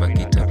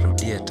unabaki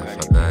tarudia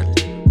tafadhali.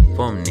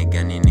 Form ni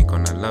gani niko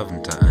na love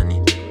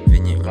mtaani,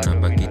 venye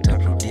unabaki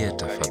tarudia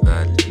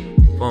tafadhali.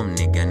 Form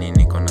ni gani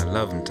niko na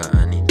love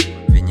mtaani,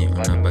 venye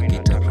unabaki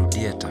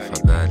tarudia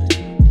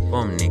tafadhali.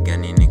 Form ni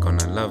gani niko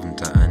na love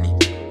mtaani,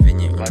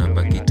 venye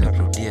unabaki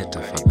tarudia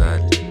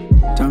tafadhali.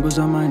 Tangu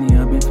zamani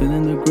I've been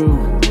feeling the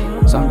groove.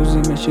 Zangu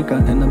zimeshika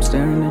and I'm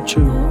staring at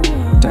you.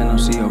 Tena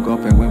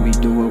usiogope when we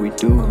do what we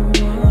do.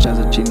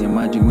 Chaza chini ya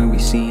maji when we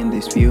see in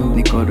this view.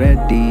 Niko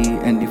ready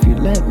and if you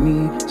let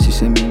me,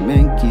 sisemi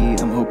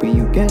mengi, I'm hoping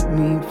you get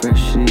me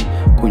freshi.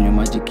 Kunywa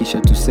maji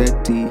kisha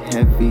tuseti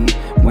heavy.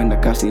 Mwenda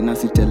kasi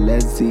nasi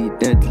telezi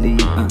deadly.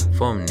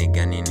 Form ni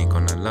gani niko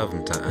na love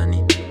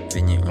mtaani,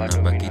 venye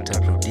unabaki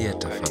tarudia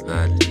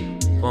tafadhali.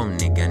 Form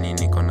ni gani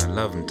niko na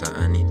love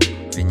mtaani,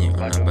 venye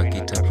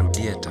unabaki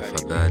tarudia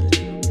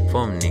tafadhali.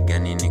 Form ni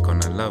gani niko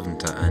na love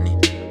mtaani,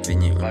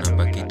 venye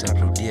unabaki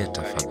tarudia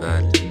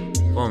tafadhali.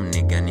 Form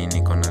ni gani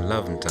niko na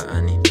love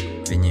mtaani,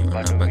 venye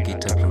unabaki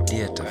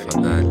tarudia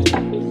tafadhali.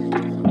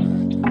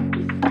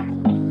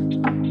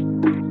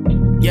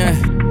 Yeah,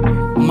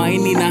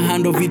 maini na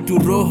hando vitu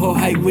roho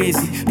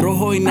haiwezi,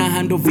 roho ina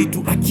hando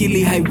vitu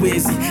akili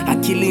haiwezi,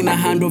 akili na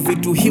hando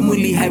vitu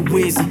himwili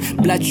haiwezi.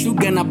 Blood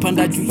sugar na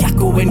panda juu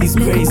yako when it's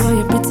crazy. Boy,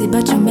 you're pretty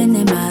but you're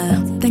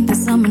minimal. Think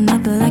there's someone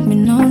out there like me,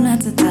 no,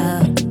 not at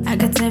all. I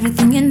got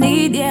everything you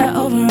need, yeah,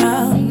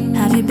 overall.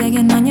 Have you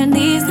begging on your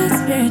knees,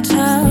 that's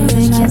spiritual.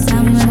 Take your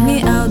time with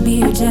me, I'll be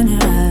your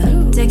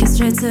general. Take it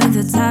straight to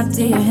the top,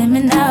 do you hear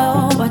me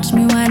now? Watch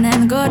me whine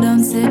and go,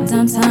 don't sit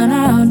down, turn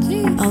around.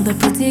 All the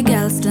pretty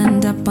girls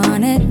stand up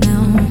on it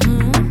now.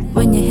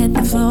 When you hit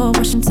the floor,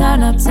 watch them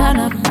turn up, turn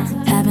up.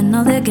 Having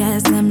all the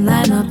guys, them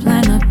line up,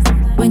 line up.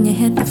 When you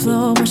hit the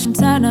floor, watch them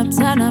turn up,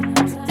 turn up.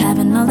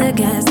 Having all the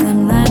guys,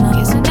 them line up.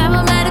 Guess you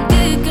never met a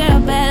good girl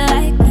bad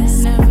like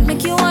this.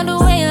 Make you wonder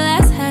where you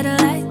last had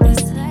it like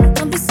this.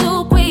 Don't be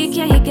so quick,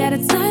 yeah, you gotta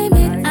time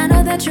it. I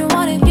know that you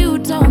want it, you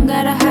don't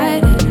gotta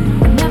hide it.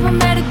 Never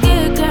met a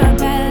good girl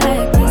bad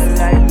like this.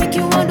 Make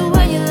you wonder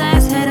where you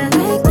last had it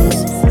like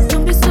this.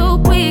 Don't be so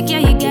quick, yeah,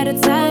 you gotta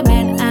time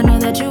it. I know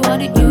that you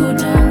want it, you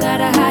don't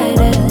gotta hide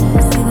it.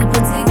 See the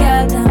pretty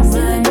girl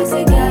dancing,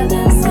 pretty girl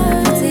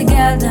dancing, pretty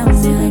girl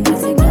dancing,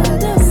 pretty girl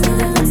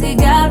dancing, pretty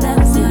girl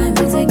dancing,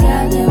 pretty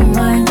girl dancing.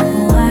 Wine,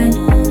 wine,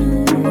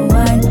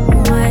 wine,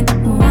 wine,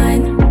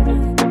 wine.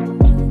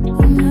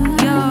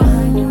 Yo,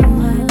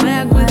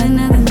 back with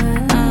another.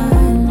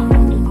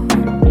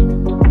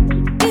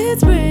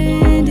 It's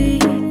Brandy.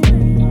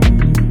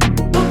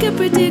 Okay,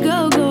 pretty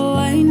girl, go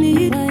wine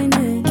it.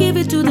 Give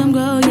it to them,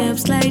 girl, yep,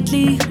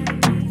 slightly.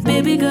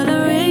 Baby got a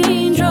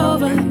Range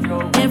Rover.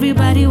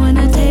 Everybody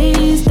wanna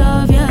taste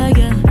of ya,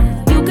 yeah.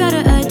 You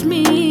gotta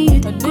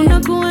admit, kuna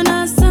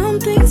kuona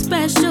something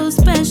special,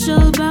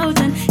 special about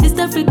an East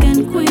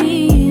African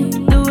queen.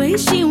 The way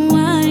she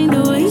whine,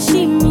 the way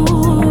she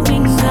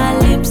moving,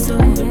 calypso.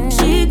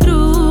 She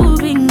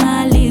grooving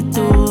a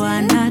little,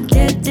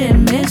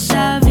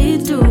 anatetemesha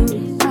vitu.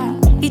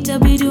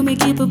 Itabidi ume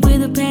keep up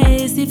with the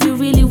pace if you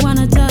really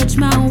wanna touch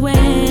my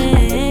waist.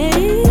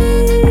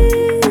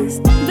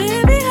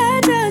 Baby,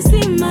 hata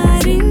si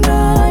maringo,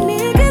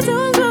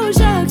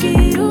 nikizungusha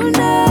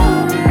kiuno,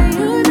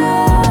 you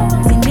know.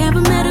 See,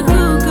 never met a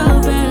good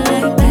girl bad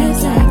like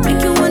this.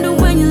 Make you wonder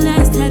when you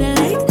last had it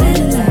like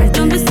this.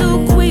 Don't be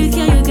so quick,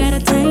 yeah, you gotta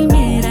time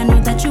it. I know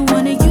that you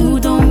want it, you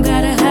don't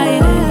gotta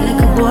hide it.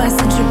 Like a boy,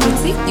 since you're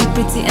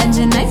pretty and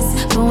you're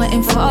nice. But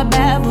waiting for a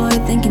bad boy,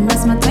 thinking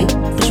that's my type.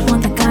 But you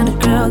want the kind of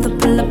girl that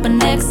pull up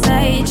and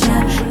excite,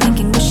 yeah.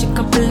 Thinking that she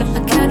could pull up a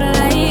kind of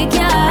like,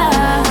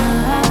 yeah.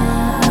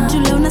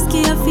 Jule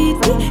unasikia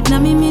fiti, na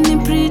mimi ni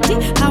pretty.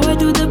 How I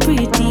do the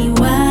pretty,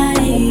 why?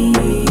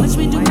 Watch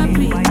me do my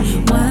pretty,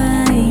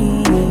 why?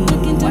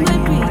 Look into my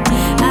pretty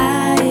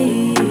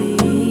eye.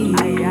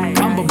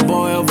 Kamba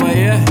boy over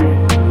here,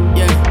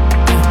 yeah.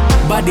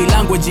 Body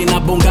language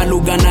inabonga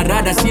lugha na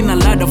rada. Sina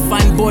ladder,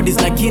 fine bodies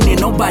lakini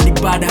nobody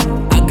bada.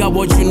 I got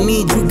what you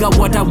need, you got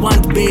what I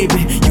want,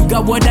 baby. You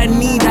got what I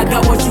need, I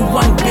got what you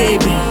want,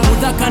 baby.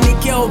 Mudhaka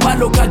nikeo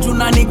balo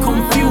kajuna ni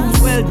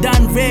confused. Well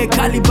done, Ray,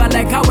 caliber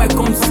like how I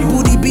consume.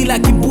 Booty be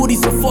like a booty,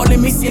 so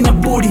falling missing a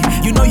booty.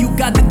 You know you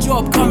got the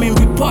job, come and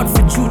report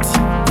for duty.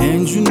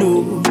 And you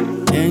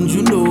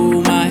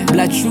know my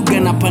blood sugar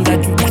na panda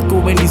juu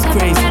yako when it's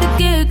crazy. Never met a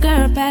good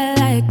girl bad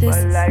like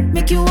this.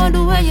 Make you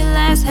wonder where you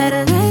last had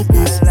it like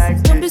this.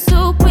 Don't be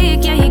so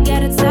quick, yeah, you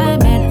gotta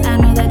time it. I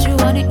know that you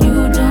want it,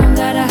 you don't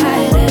gotta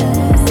hide it.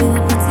 See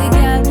the pretty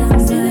girl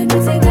dance, see the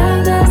pretty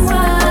girl dance,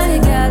 pretty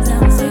girl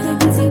dance, see the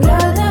pretty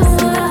girl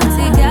dance,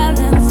 pretty girl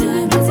dance, see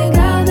the pretty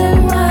girl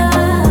dance. Wine,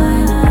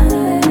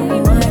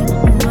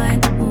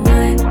 wine,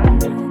 wine,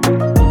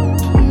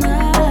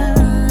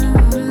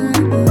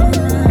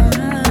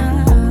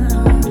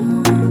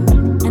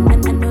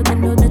 I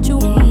know that you,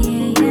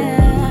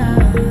 yeah.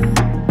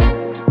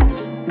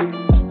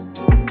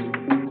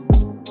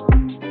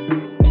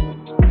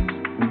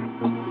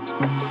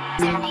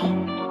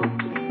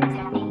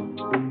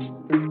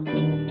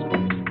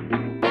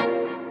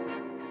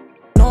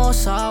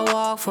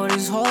 sidewalk for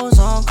these hoes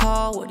on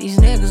call. What these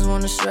niggas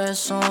wanna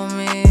stress on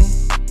me?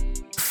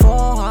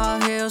 4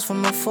 high heels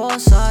from the 4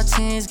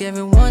 teens. Gave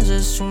it one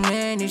just too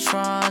many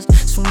tries.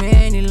 Too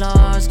many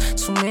lies,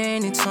 too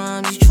many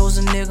times. You chose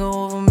a nigga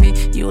over me,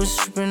 you was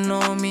tripping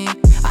on me.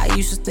 I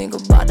used to think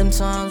about them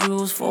times we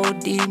was 4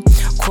 deep.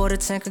 Quarter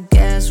tank of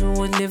gas, we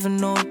was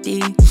living OD.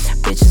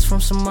 Bitches from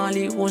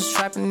Somalia was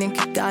trapping in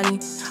Kigali.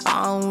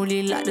 I don't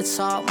really like to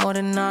talk more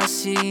than I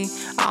see.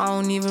 I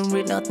don't even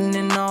read nothing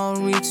and I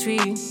don't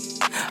retweet.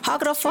 How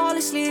could I fall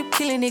asleep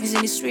killing niggas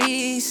in the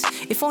streets?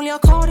 If only I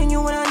called on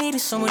you when I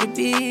needed somewhere to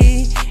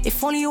be.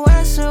 If only you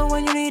answered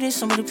when you needed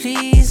somebody to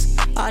please.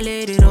 I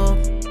laid it up,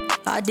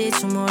 I did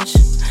too much.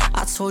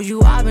 I told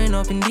you I've been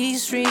up in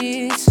these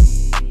streets.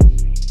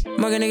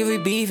 Mugga nigga we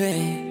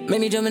beefing,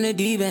 made me jump in the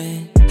deep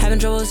end. Having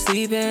trouble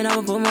sleeping,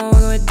 I'ma put my work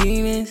with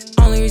demons.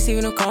 Only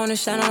receiving a call and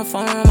shine on the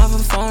phone, I'm off of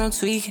the phone, I'm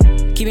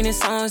tweaking. Keeping it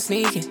on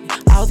sneaking,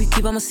 I hope you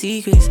keep all my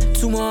secrets.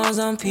 2 more hours,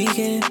 I'm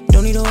peeking.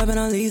 Don't need a weapon,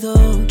 I'm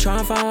lethal. Trying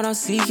to find what I'm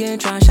seeking,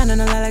 trying to shine in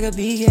the light like a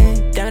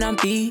beacon. Damn it, I'm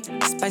beat,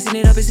 spicing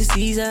it up, it's the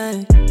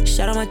season.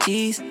 Shout out my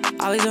G's,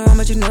 always around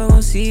but you never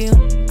gon' see him.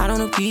 I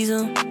don't appease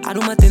him, I do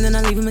my thing then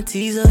I leave him a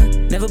teaser.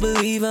 Never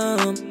believe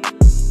him.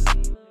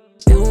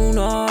 You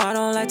know I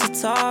don't like to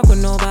talk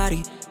with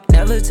nobody.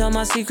 Never tell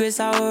my secrets,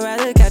 I would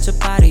rather catch a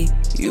body.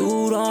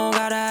 You don't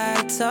gotta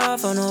act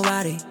tough for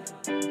nobody.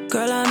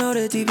 Girl, I know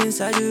that deep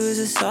inside you is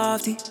a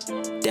softie.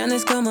 Damn,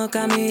 this come up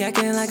got me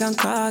acting like I'm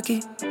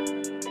cocky.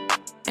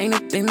 Ain't a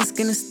thing that's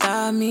gonna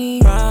stop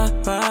me. Ride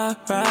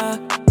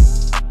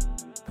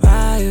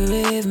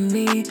with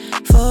me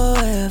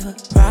forever.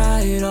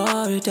 Ride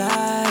or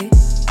die.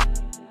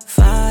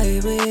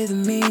 Fight with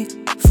me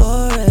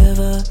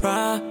forever.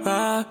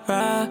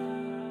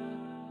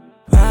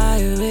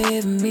 Ride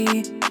with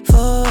me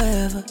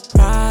forever.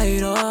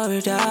 Ride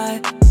or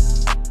die.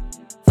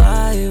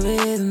 Fight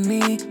with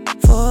me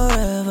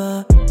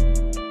forever.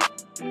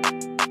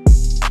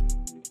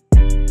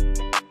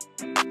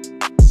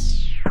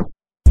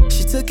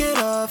 She took it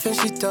off and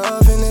she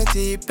dove in the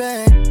deep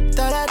end.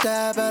 Thought I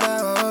died but I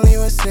only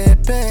was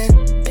sipping.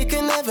 It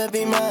could never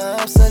be my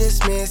up, so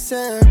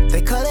dismissing.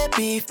 They call it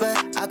beef but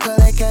I call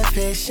it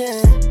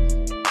catfishing.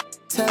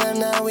 Tell them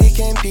now we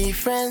can be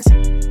friends.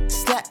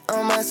 Slap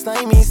on my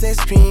slimies, they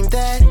scream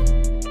that.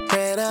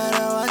 Ran out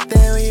of walk,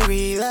 then we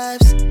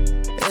relapse.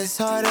 It's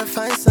hard to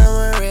find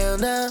someone real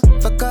now.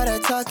 Fuck all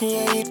that talking,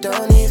 yeah, you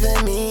don't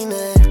even mean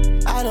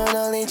it. I don't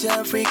only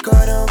jump freak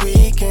on the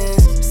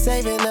weekends.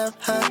 Saving up,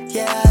 huh,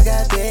 yeah, I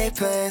got big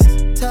plans.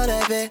 Tell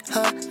that bitch,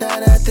 huh,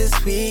 not this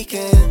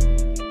weekend.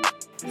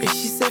 And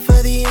she said for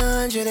the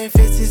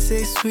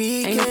 156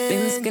 weekend. Ain't nothing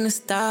that's gonna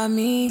stop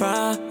me.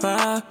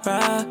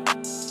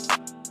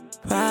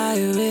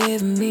 Ride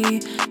with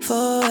me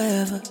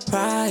forever.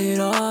 Ride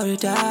or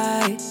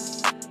die.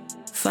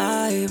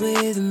 Fight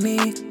with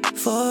me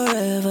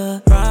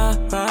forever. Ride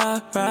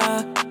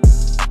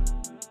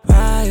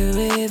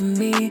with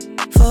me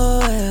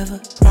forever.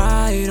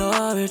 Ride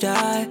or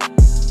die.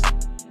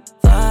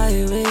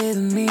 Fight with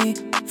me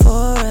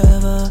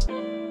forever.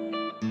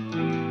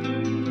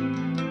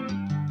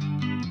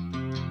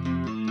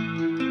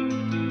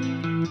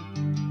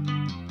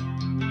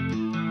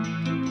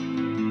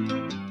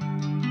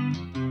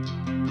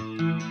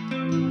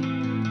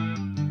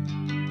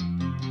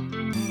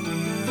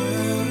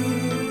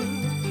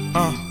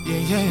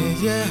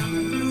 Yeah.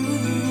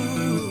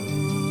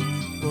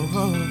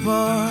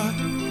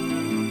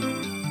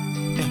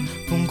 Yeah,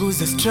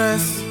 punguza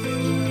stress.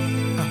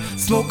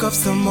 Smoke up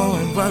some more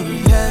and worry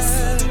less.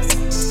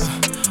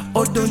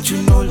 Oh, don't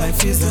you know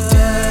life is a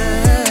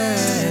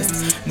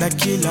test? Na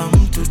kila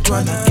mtu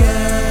twana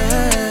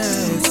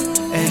guess.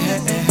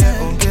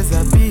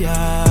 Ongeza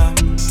bia.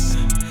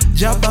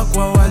 Jaba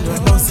kwa wale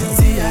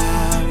wanaosinzia.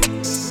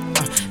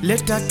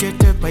 Leta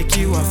ketepa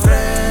ikiwa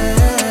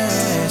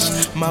fresh.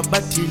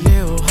 Mabati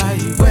leo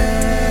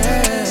highway.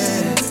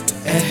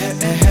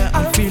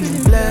 I'm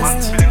feeling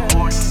blessed.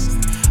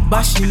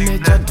 Bashi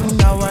meja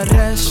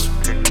tunawaresh.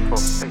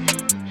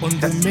 On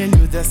the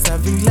menu they're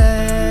serving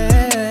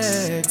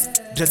legs.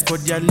 Dress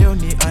code ya leo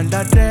ni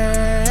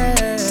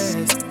underdress.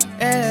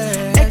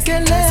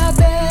 Ekelea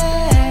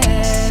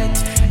bet.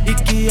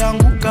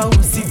 Ikianguka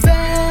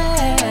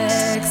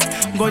usivex.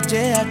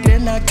 Ngojea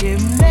tena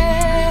game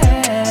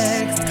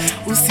next.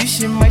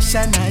 Usishi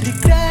maisha na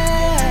regret.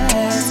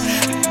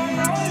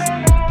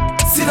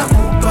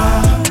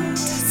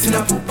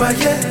 Sina pupa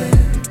yeah.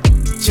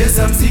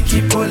 Cheza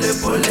mziki pole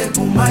pole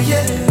buma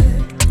yeah.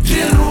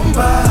 Drill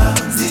rumba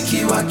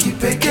mziki wa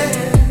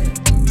kipekee.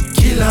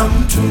 Kila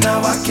mtu na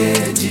wake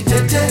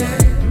jitete.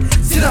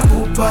 Sina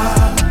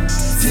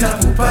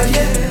pupa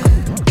yeah.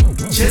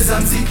 Cheza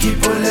mziki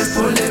pole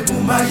pole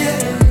buma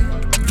yeah.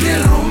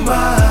 Drill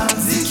rumba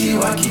mziki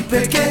wa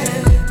kipekee.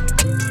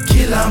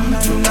 Kila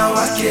mtu na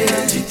wake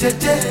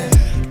jitete.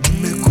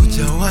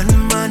 Nimekuja one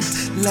man,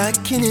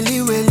 lakini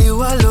liwe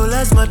liwalo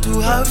lazima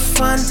to have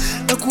fun.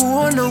 Na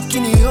kuona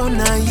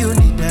ukiniona you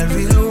need a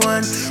real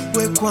one.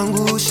 We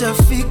kwangu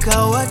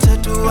ushafika, wacha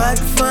to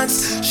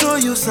advance. Show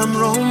you some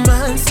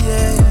romance,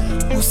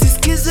 yeah.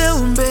 Usisikie nisikize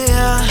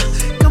umbea.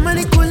 Kama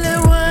ni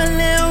kulewa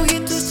leo hii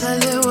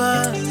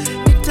tutalewa,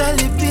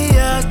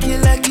 nitalipia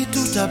kila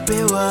kitu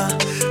tapewa.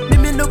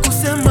 Mimi ndo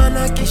kusema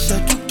na kisha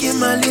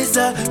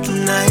tukimaliza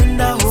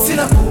tunaenda home.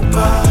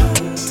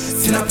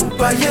 Sina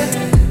pupa ye,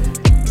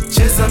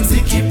 cheza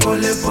mziki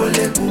pole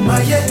pole buma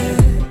ye.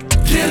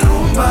 Drill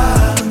rumba,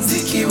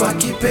 mziki wa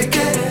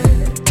kipekee,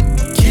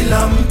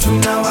 kila mtu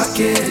na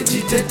wake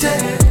jitete.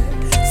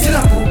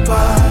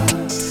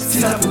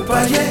 Sina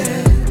pupa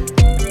ye,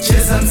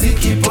 cheza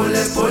mziki pole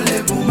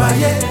pole buma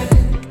ye.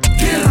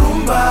 Drill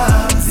rumba,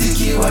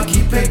 mziki wa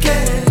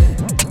kipekee,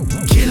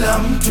 kila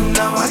mtu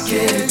na wake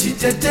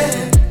jitete.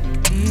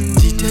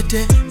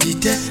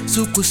 Jite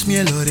suku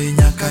smielore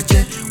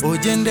nyakache,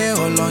 ojende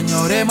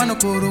olonyore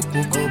manokoro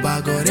kuko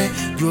bagore.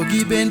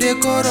 Juogi bende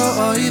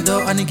koro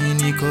oidho,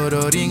 anigini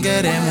koro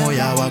ringere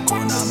moya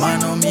wakona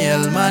mano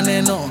miel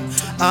maneno.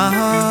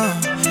 Aha,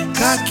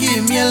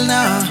 kaki miel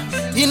na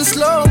in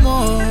slow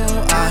mo,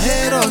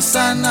 ahero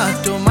sana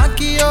to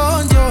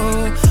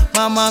makionjo.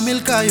 Mama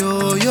Milka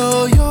yo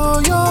yo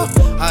yo yo,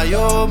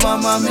 ayo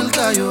Mama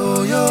Milka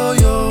yo yo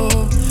yo.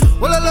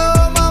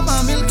 Olalo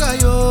Mama Milka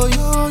yo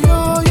yo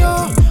yo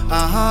yo.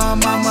 Aha,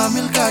 Mama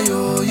Milka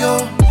yo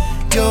yo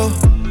yo.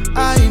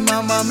 Ay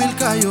Mama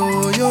Milka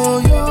yo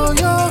yo yo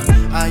yo.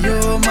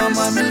 Ayo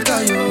Mama Milka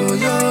yo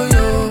yo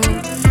yo.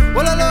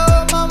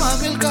 Olalo Mama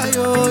Milka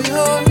yo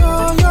yo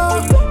yo yo.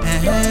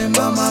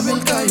 Mama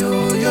Milka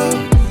yo yo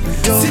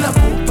yo.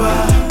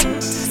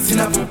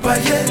 Sina pupa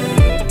ye,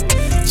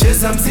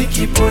 cheza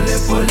mziki pole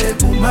pole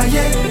buma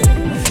ye.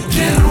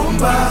 Drill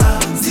rumba,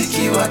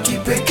 mziki wa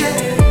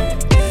kipekee,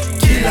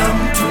 kila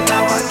mtu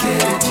na wake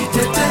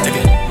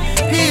jitete.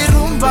 Hii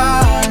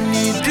rumba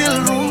ni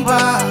drill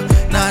rumba,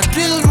 na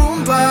drill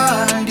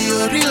rumba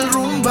ndio real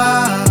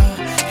rumba.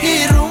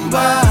 Hii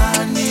rumba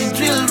ni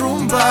drill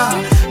rumba,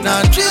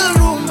 na drill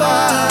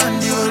rumba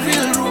ndio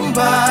real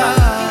rumba.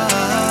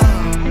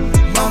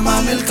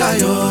 Mama Milka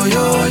yo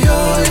yo yo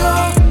yo.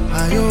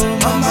 Ayo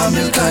Mama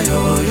Milka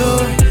yo yo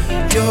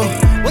yo.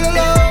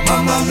 Ololo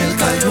Mama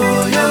Milka yo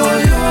yo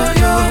yo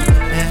yo.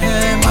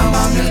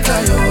 Mama Milka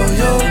yo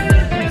yo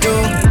yo.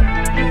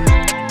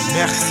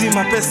 Merci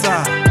ma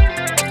pesa,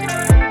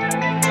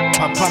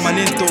 Papa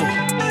Manento,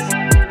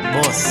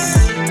 Boss,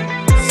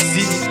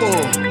 CEO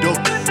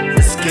Doc,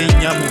 SK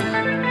Nyamu,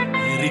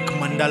 Eric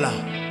Mandala.